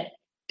 is that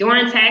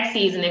during tax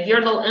season, if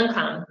you're low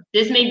income,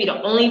 this may be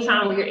the only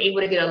time where you're able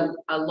to get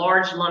a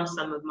large lump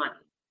sum of money.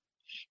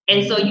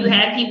 And so you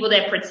have people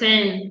that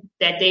pretend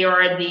that they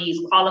are these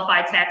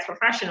qualified tax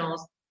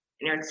professionals,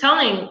 and they're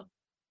telling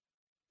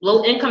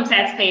low income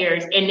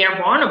taxpayers, and they're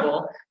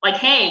vulnerable, like,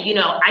 hey,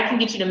 I can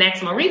get you the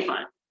maximum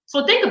refund.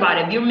 So think about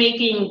it. If you're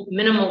making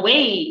minimum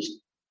wage,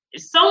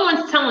 if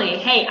someone's telling you,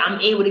 hey,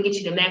 I'm able to get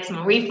you the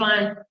maximum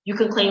refund, you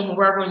can claim from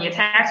wherever on your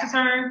tax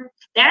return,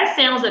 that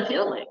sounds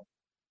appealing.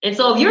 And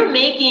so if you're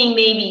making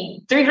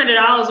maybe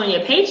 $300 on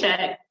your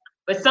paycheck,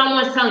 but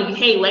someone's telling you,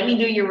 hey, let me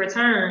do your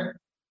return,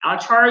 I'll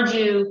charge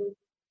you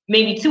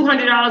maybe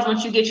 $200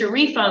 once you get your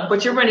refund,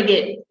 but you're going to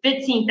get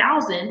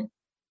 $15,000.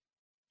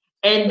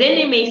 And then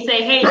they may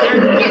say, hey,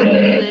 there's a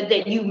likelihood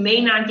that you may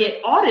not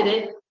get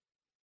audited.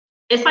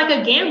 It's like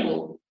a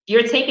gamble.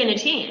 You're taking a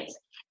chance.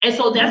 And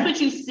so that's what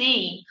you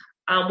see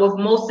with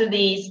most of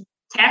these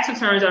tax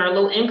returns that are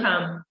low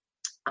income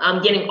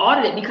getting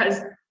audited, because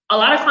a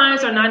lot of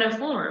clients are not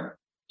informed.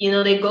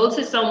 They go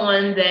to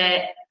someone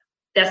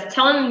that's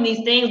telling them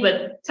these things,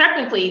 but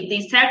technically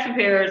these tax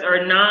preparers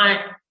are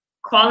not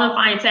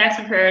qualifying tax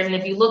preparers. And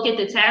if you look at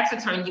the tax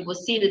return, you will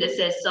see that it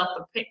says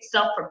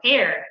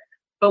self-prepared.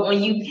 But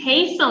when you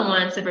pay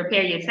someone to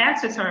prepare your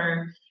tax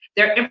return,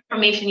 their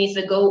information needs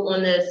to go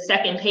on the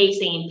second page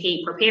saying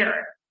paid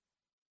preparer.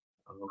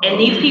 And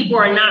these people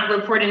are not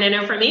reporting that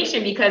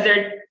information because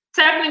they're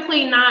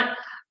technically not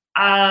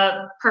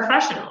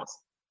professionals.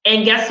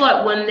 And guess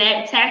what? When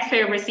that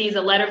taxpayer receives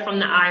a letter from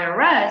the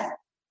IRS,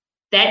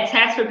 that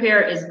tax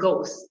preparer is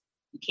ghost.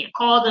 You can't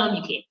call them,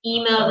 you can't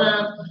email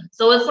them.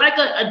 So it's like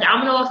a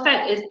domino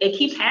effect. It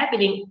keeps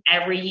happening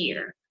every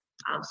year.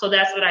 So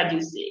that's what I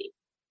do see.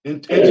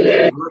 Like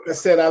I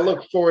said, I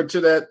look forward to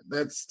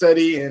that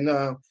study,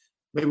 and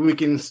maybe we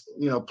can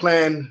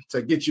plan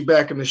to get you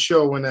back in the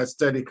show when that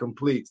study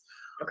completes.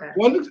 Okay.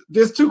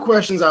 There's two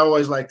questions I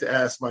always like to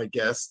ask my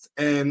guests,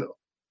 and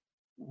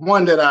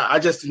one that I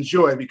just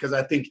enjoy because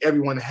I think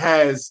everyone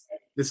has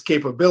this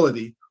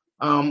capability.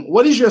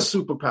 What is your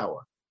superpower?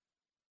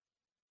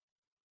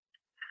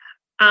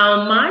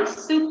 My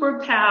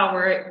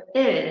superpower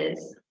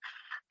is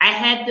I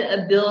had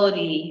the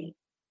ability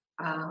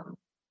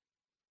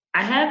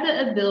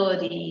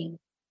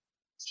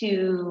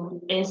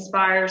to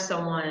inspire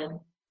someone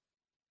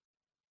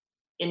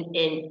and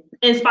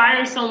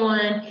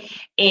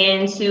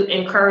to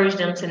encourage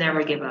them to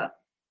never give up.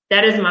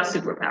 That is my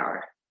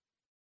superpower.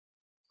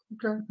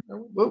 Okay,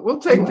 we'll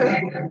take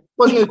that.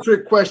 Wasn't a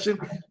trick question.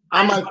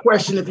 I might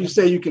question if you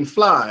say you can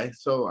fly,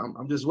 so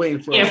I'm just waiting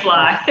for. Can't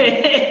fly.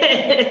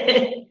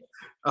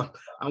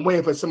 I'm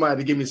waiting for somebody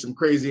to give me some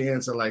crazy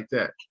answer like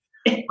that.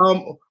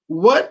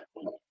 What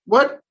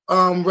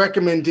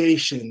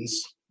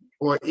recommendations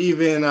or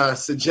even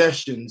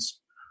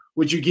suggestions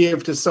would you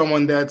give to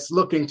someone that's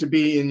looking to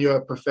be in your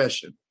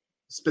profession,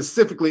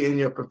 specifically in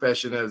your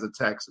profession as a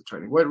tax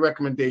attorney? What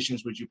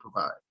recommendations would you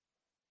provide?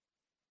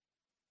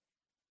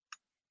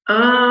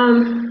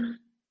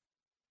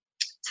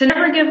 To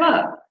never give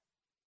up.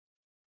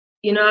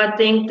 I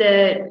think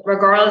that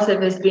regardless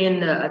of it's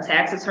being a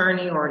tax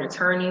attorney or an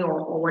attorney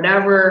or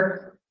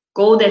whatever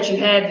goal that you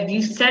have, if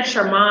you set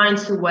your mind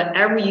to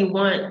whatever you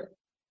want,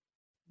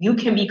 you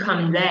can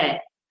become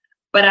that.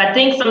 But I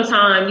think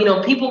sometimes,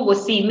 people will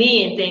see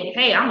me and think,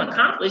 hey, I'm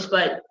accomplished,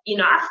 but,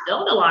 I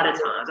failed a lot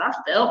of times. I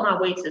failed my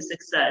way to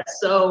success.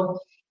 So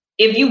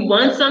if you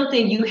want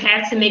something, you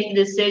have to make the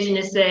decision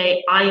to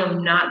say, I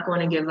am not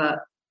going to give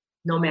up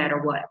no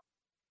matter what.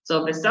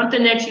 So if it's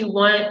something that you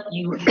want,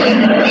 you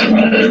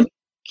have to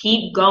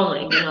keep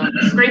going.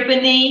 Scrape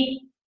a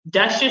knee,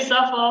 dust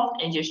yourself off,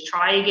 and just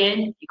try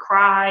again. You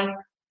cry,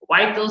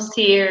 wipe those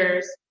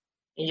tears,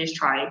 and just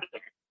try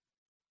again.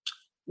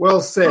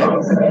 Well said.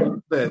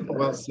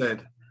 Well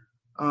said.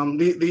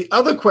 The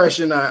other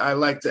question I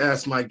like to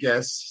ask my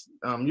guests,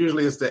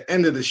 usually it's the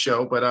end of the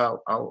show, but I'm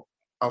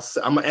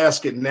gonna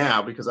ask it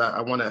now because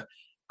I want to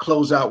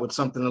close out with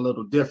something a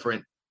little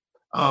different.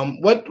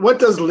 What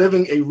does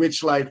living a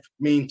rich life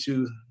mean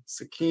to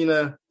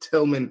Sakina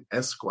Tillman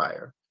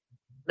Esquire?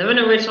 Living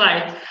a rich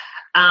life.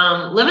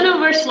 Living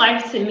a rich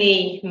life to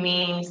me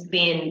means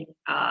being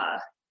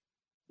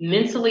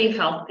mentally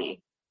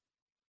healthy.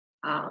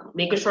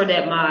 Making sure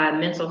that my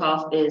mental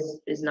health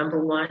is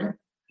number one.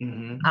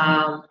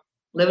 Mm-hmm.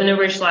 living a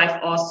rich life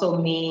also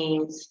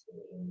means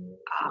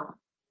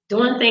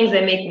doing things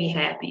that make me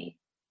happy,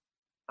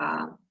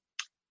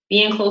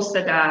 being close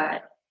to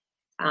God,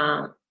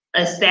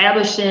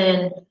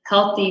 establishing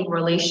healthy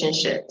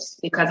relationships,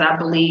 because I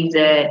believe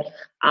that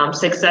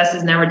success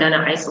is never done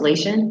in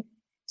isolation.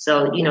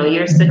 So,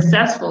 you're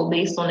successful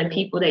based on the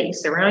people that you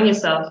surround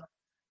yourself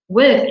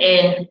with,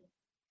 and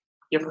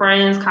your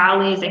friends,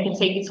 colleagues, they can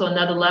take you to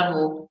another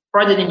level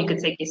further than you could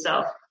take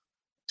yourself.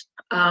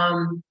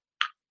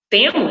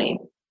 Family,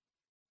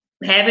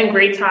 having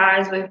great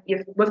ties with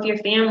your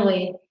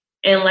family,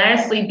 and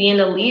lastly, being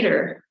a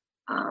leader.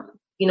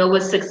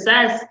 With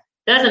success,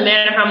 doesn't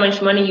matter how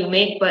much money you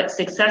make, but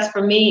success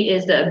for me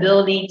is the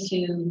ability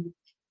to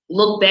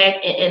look back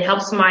and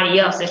help somebody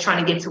else that's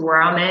trying to get to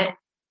where I'm at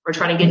or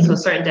trying to get to a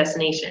certain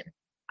destination.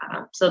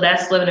 So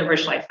that's living a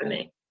rich life for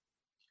me.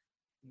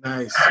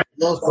 Nice.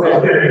 Well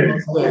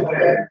said. Well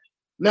said.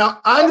 Now,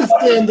 I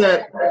understand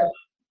that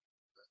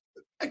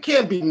it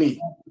can't be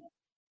me.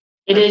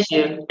 It is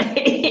you.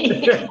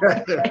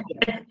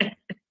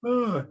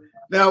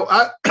 Now,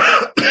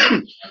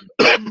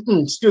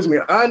 excuse me.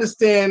 I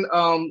understand,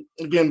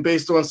 again,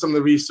 based on some of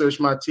the research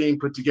my team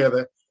put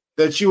together,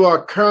 that you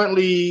are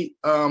currently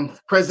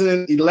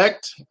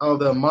president-elect of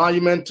the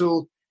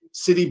Monumental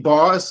City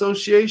Bar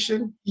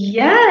Association.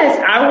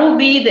 Yes, I will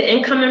be the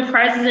incoming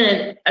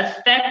president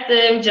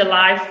effective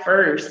July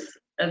 1st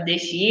of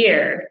this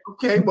year.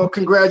 Okay, well,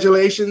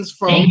 congratulations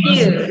from us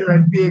here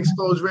at Be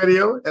Exposed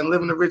Radio and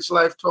Living a Rich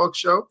Life Talk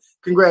Show.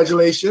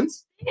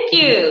 Congratulations. Thank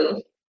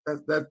you.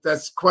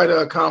 That's quite an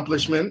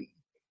accomplishment.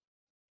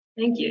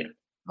 Thank you.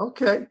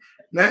 Okay.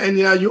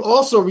 Now you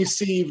also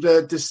received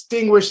a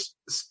Distinguished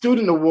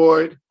Student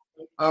Award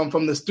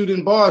from the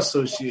Student Bar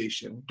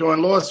Association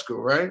during law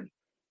school, right?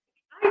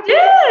 I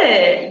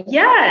did.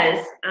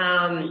 Yes.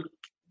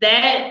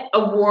 That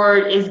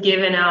award is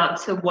given out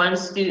to one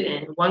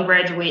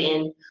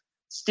graduating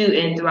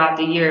student throughout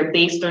the year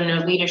based on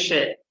their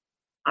leadership.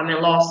 I'm in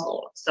law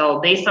school. So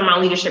based on my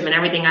leadership and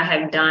everything I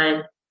have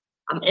done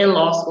in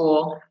law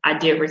school, I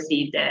did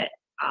receive that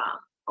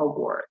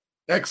award.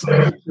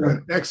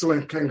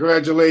 Excellent.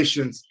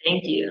 Congratulations.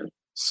 Thank you.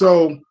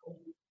 So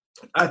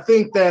I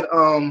think that,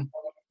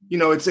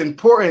 it's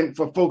important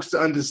for folks to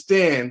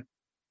understand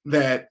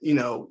that,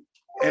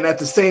 and at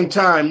the same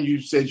time, you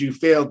said you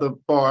failed the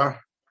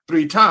bar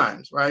 3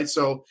 times, right?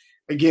 So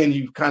again,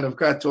 you kind of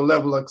got to a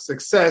level of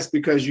success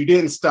because you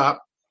didn't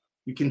stop.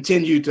 You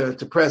continue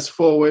to press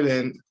forward.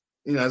 And,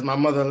 as my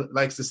mother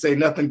likes to say,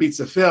 nothing beats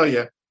a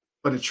failure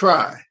but a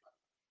try.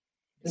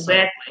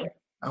 Exactly.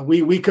 So,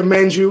 we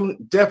commend you.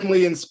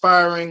 Definitely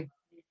inspiring.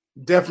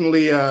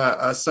 Definitely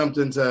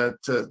something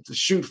to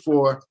shoot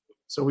for.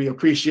 So we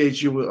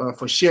appreciate you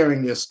for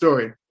sharing your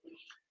story.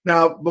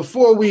 Now,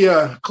 before we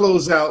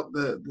close out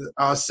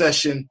our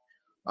session,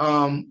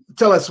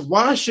 tell us,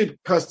 why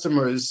should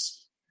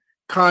customers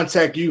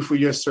contact you for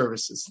your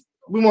services?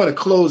 We want to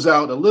close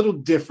out a little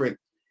different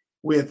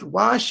with,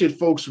 why should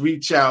folks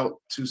reach out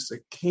to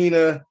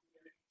Sakina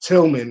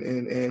Tillman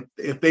and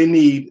if they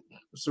need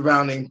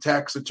surrounding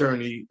tax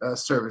attorney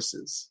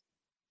services?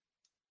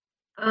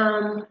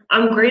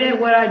 I'm great at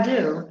what I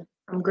do.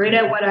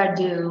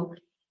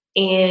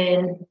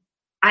 And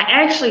I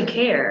actually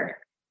care.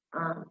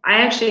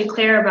 I actually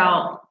care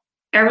about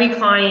every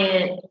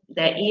client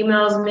that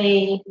emails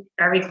me,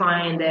 every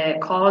client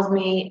that calls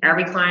me,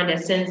 every client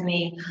that sends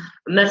me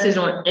a message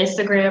on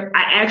Instagram.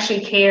 I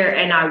actually care,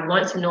 and I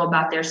want to know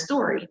about their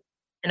story.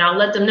 And I'll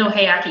let them know,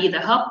 hey, I can either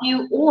help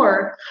you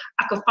or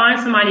I could find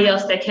somebody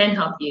else that can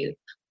help you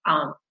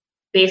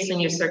based on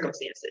your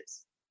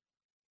circumstances.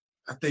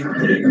 I think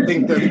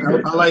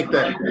that I like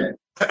that.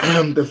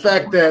 The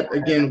fact that,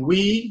 again,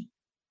 we,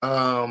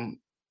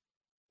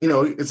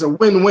 it's a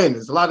win-win.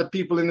 There's a lot of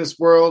people in this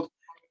world.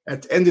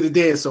 At the end of the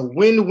day, it's a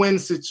win-win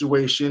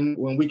situation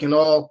when we can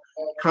all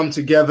come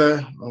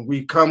together, when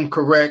we come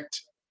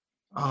correct.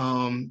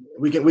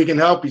 We can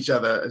help each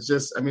other. It's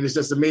just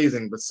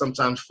amazing. But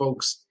sometimes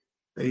folks,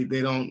 they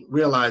don't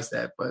realize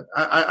that. But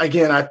I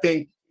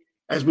think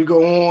as we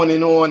go on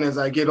and on, as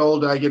I get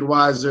older, I get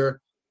wiser.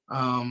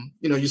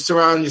 You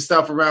surround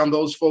yourself around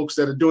those folks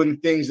that are doing the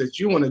things that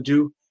you want to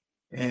do.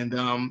 And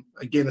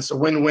again, it's a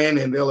win-win,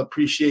 and they'll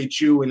appreciate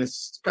you. And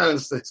it's kind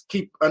of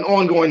keep an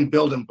ongoing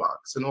building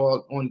block. It's an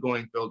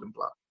ongoing building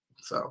block.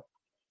 So,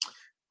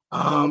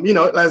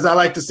 as I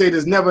like to say,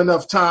 there's never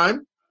enough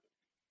time.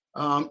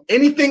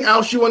 Anything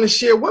else you want to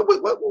share? What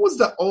was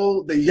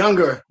the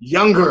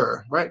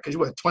younger, right? Because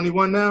you're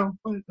 21 now?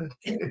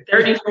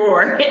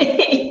 34.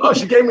 Oh,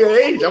 she gave me an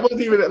age. I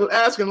wasn't even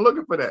asking,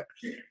 looking for that.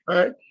 All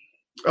right.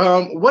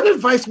 What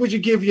advice would you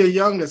give your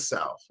younger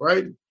self,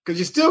 right? Because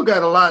you still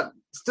got a lot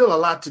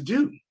to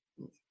do,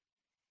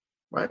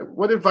 right?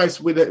 What advice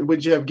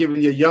would you have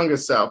given your younger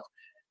self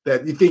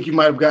that you think you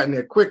might have gotten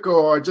there quicker,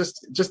 or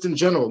just in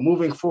general,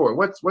 moving forward?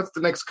 What's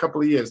the next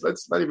couple of years?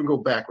 Let's not even go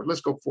backward.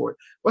 Let's go forward.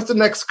 What's the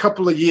next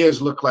couple of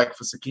years look like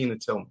for Sakina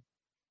Tillman?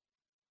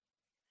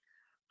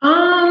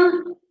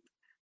 I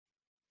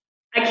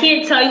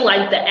can't tell you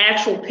like the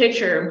actual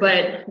picture,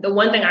 but the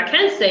one thing I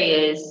can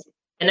say is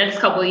the next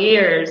couple of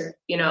years,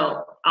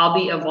 I'll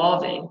be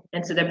evolving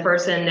into the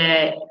person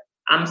that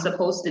I'm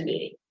supposed to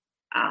be.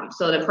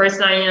 So the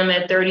person I am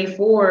at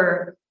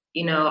 34,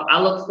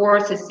 I look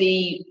forward to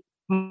see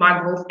my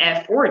growth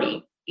at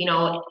 40.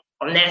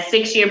 On that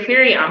 6-year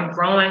period, I'm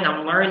growing,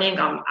 I'm learning,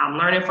 I'm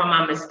learning from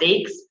my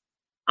mistakes.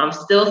 I'm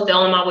still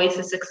feeling my way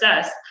to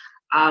success.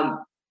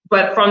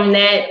 But from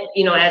that,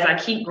 as I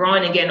keep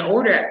growing and getting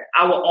older,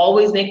 I will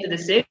always make the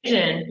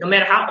decision, no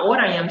matter how old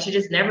I am, to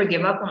just never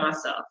give up on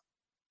myself.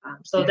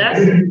 So that's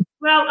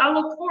what I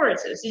look forward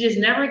to. So just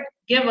never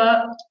give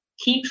up,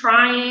 keep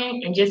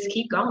trying, and just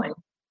keep going.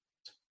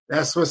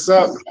 That's what's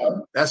up.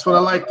 That's what I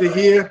like to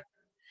hear.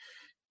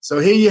 So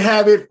here you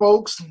have it,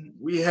 folks.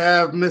 We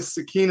have Miss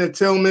Sakina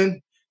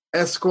Tillman,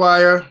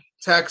 Esquire,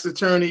 tax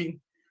attorney,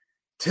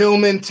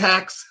 Tillman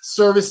Tax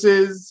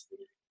Services,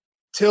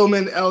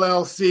 Tillman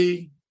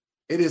LLC.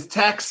 It is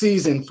tax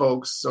season,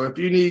 folks. So if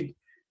you need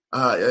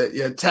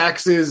your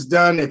taxes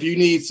done, if you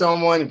need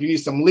some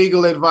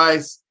legal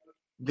advice,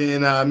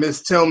 then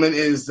Ms. Tillman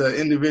is the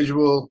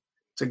individual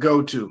to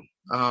go to.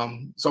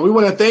 So we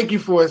want to thank you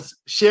for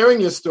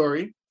sharing your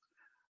story.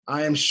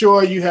 I am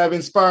sure you have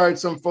inspired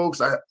some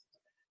folks.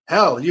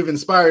 You've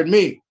inspired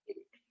me.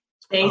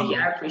 Thank you.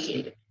 I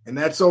appreciate it. And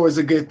that's always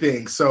a good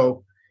thing.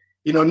 So,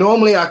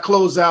 normally I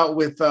close out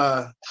with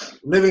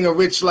Living a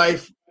Rich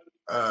Life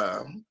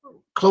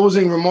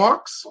closing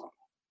remarks.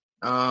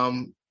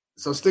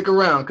 So stick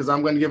around because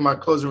I'm going to give my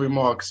closing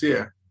remarks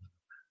here.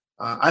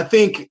 I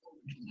think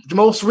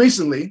most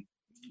recently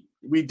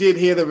we did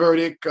hear the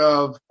verdict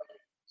of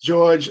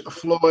George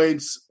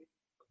Floyd's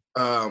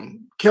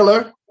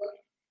killer,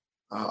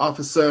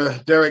 Officer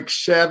Derek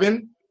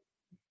Chauvin.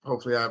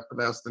 Hopefully I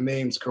pronounced the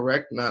names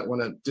correct, not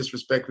want to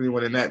disrespect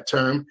anyone in that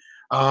term.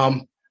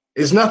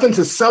 It's nothing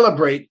to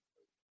celebrate,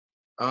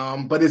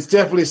 but it's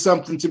definitely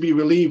something to be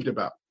relieved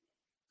about.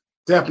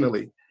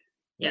 Definitely.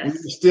 Yes.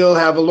 We still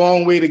have a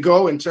long way to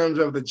go in terms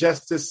of the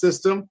justice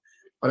system,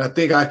 but I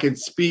think I could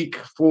speak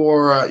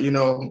for,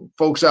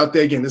 folks out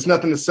there. Again, there's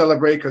nothing to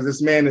celebrate because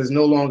this man is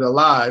no longer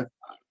alive.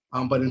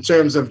 But in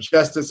terms of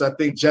justice, I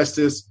think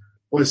justice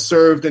was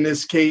served in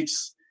this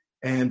case.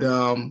 And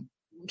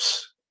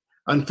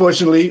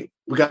unfortunately,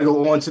 we got to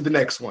go on to the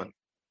next one.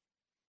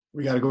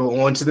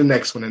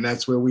 And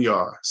that's where we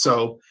are.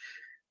 So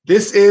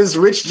this is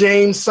Rich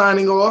James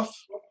signing off.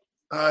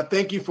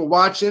 Thank you for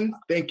watching.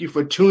 Thank you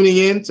for tuning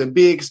in to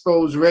Be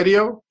Exposed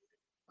Radio.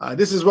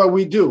 This is what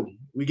we do.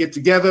 We get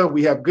together,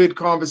 we have good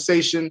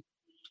conversation,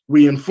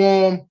 we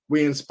inform,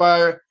 we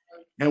inspire,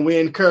 and we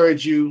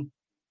encourage you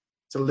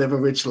to live a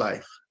rich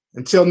life.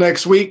 Until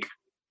next week,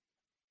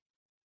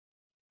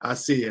 I'll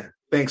see you.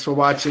 Thanks for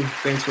watching.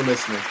 Thanks for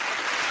listening.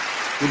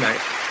 Good night.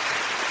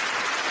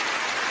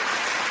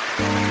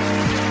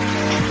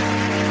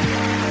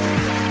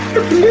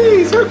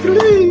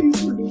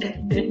 Hercules.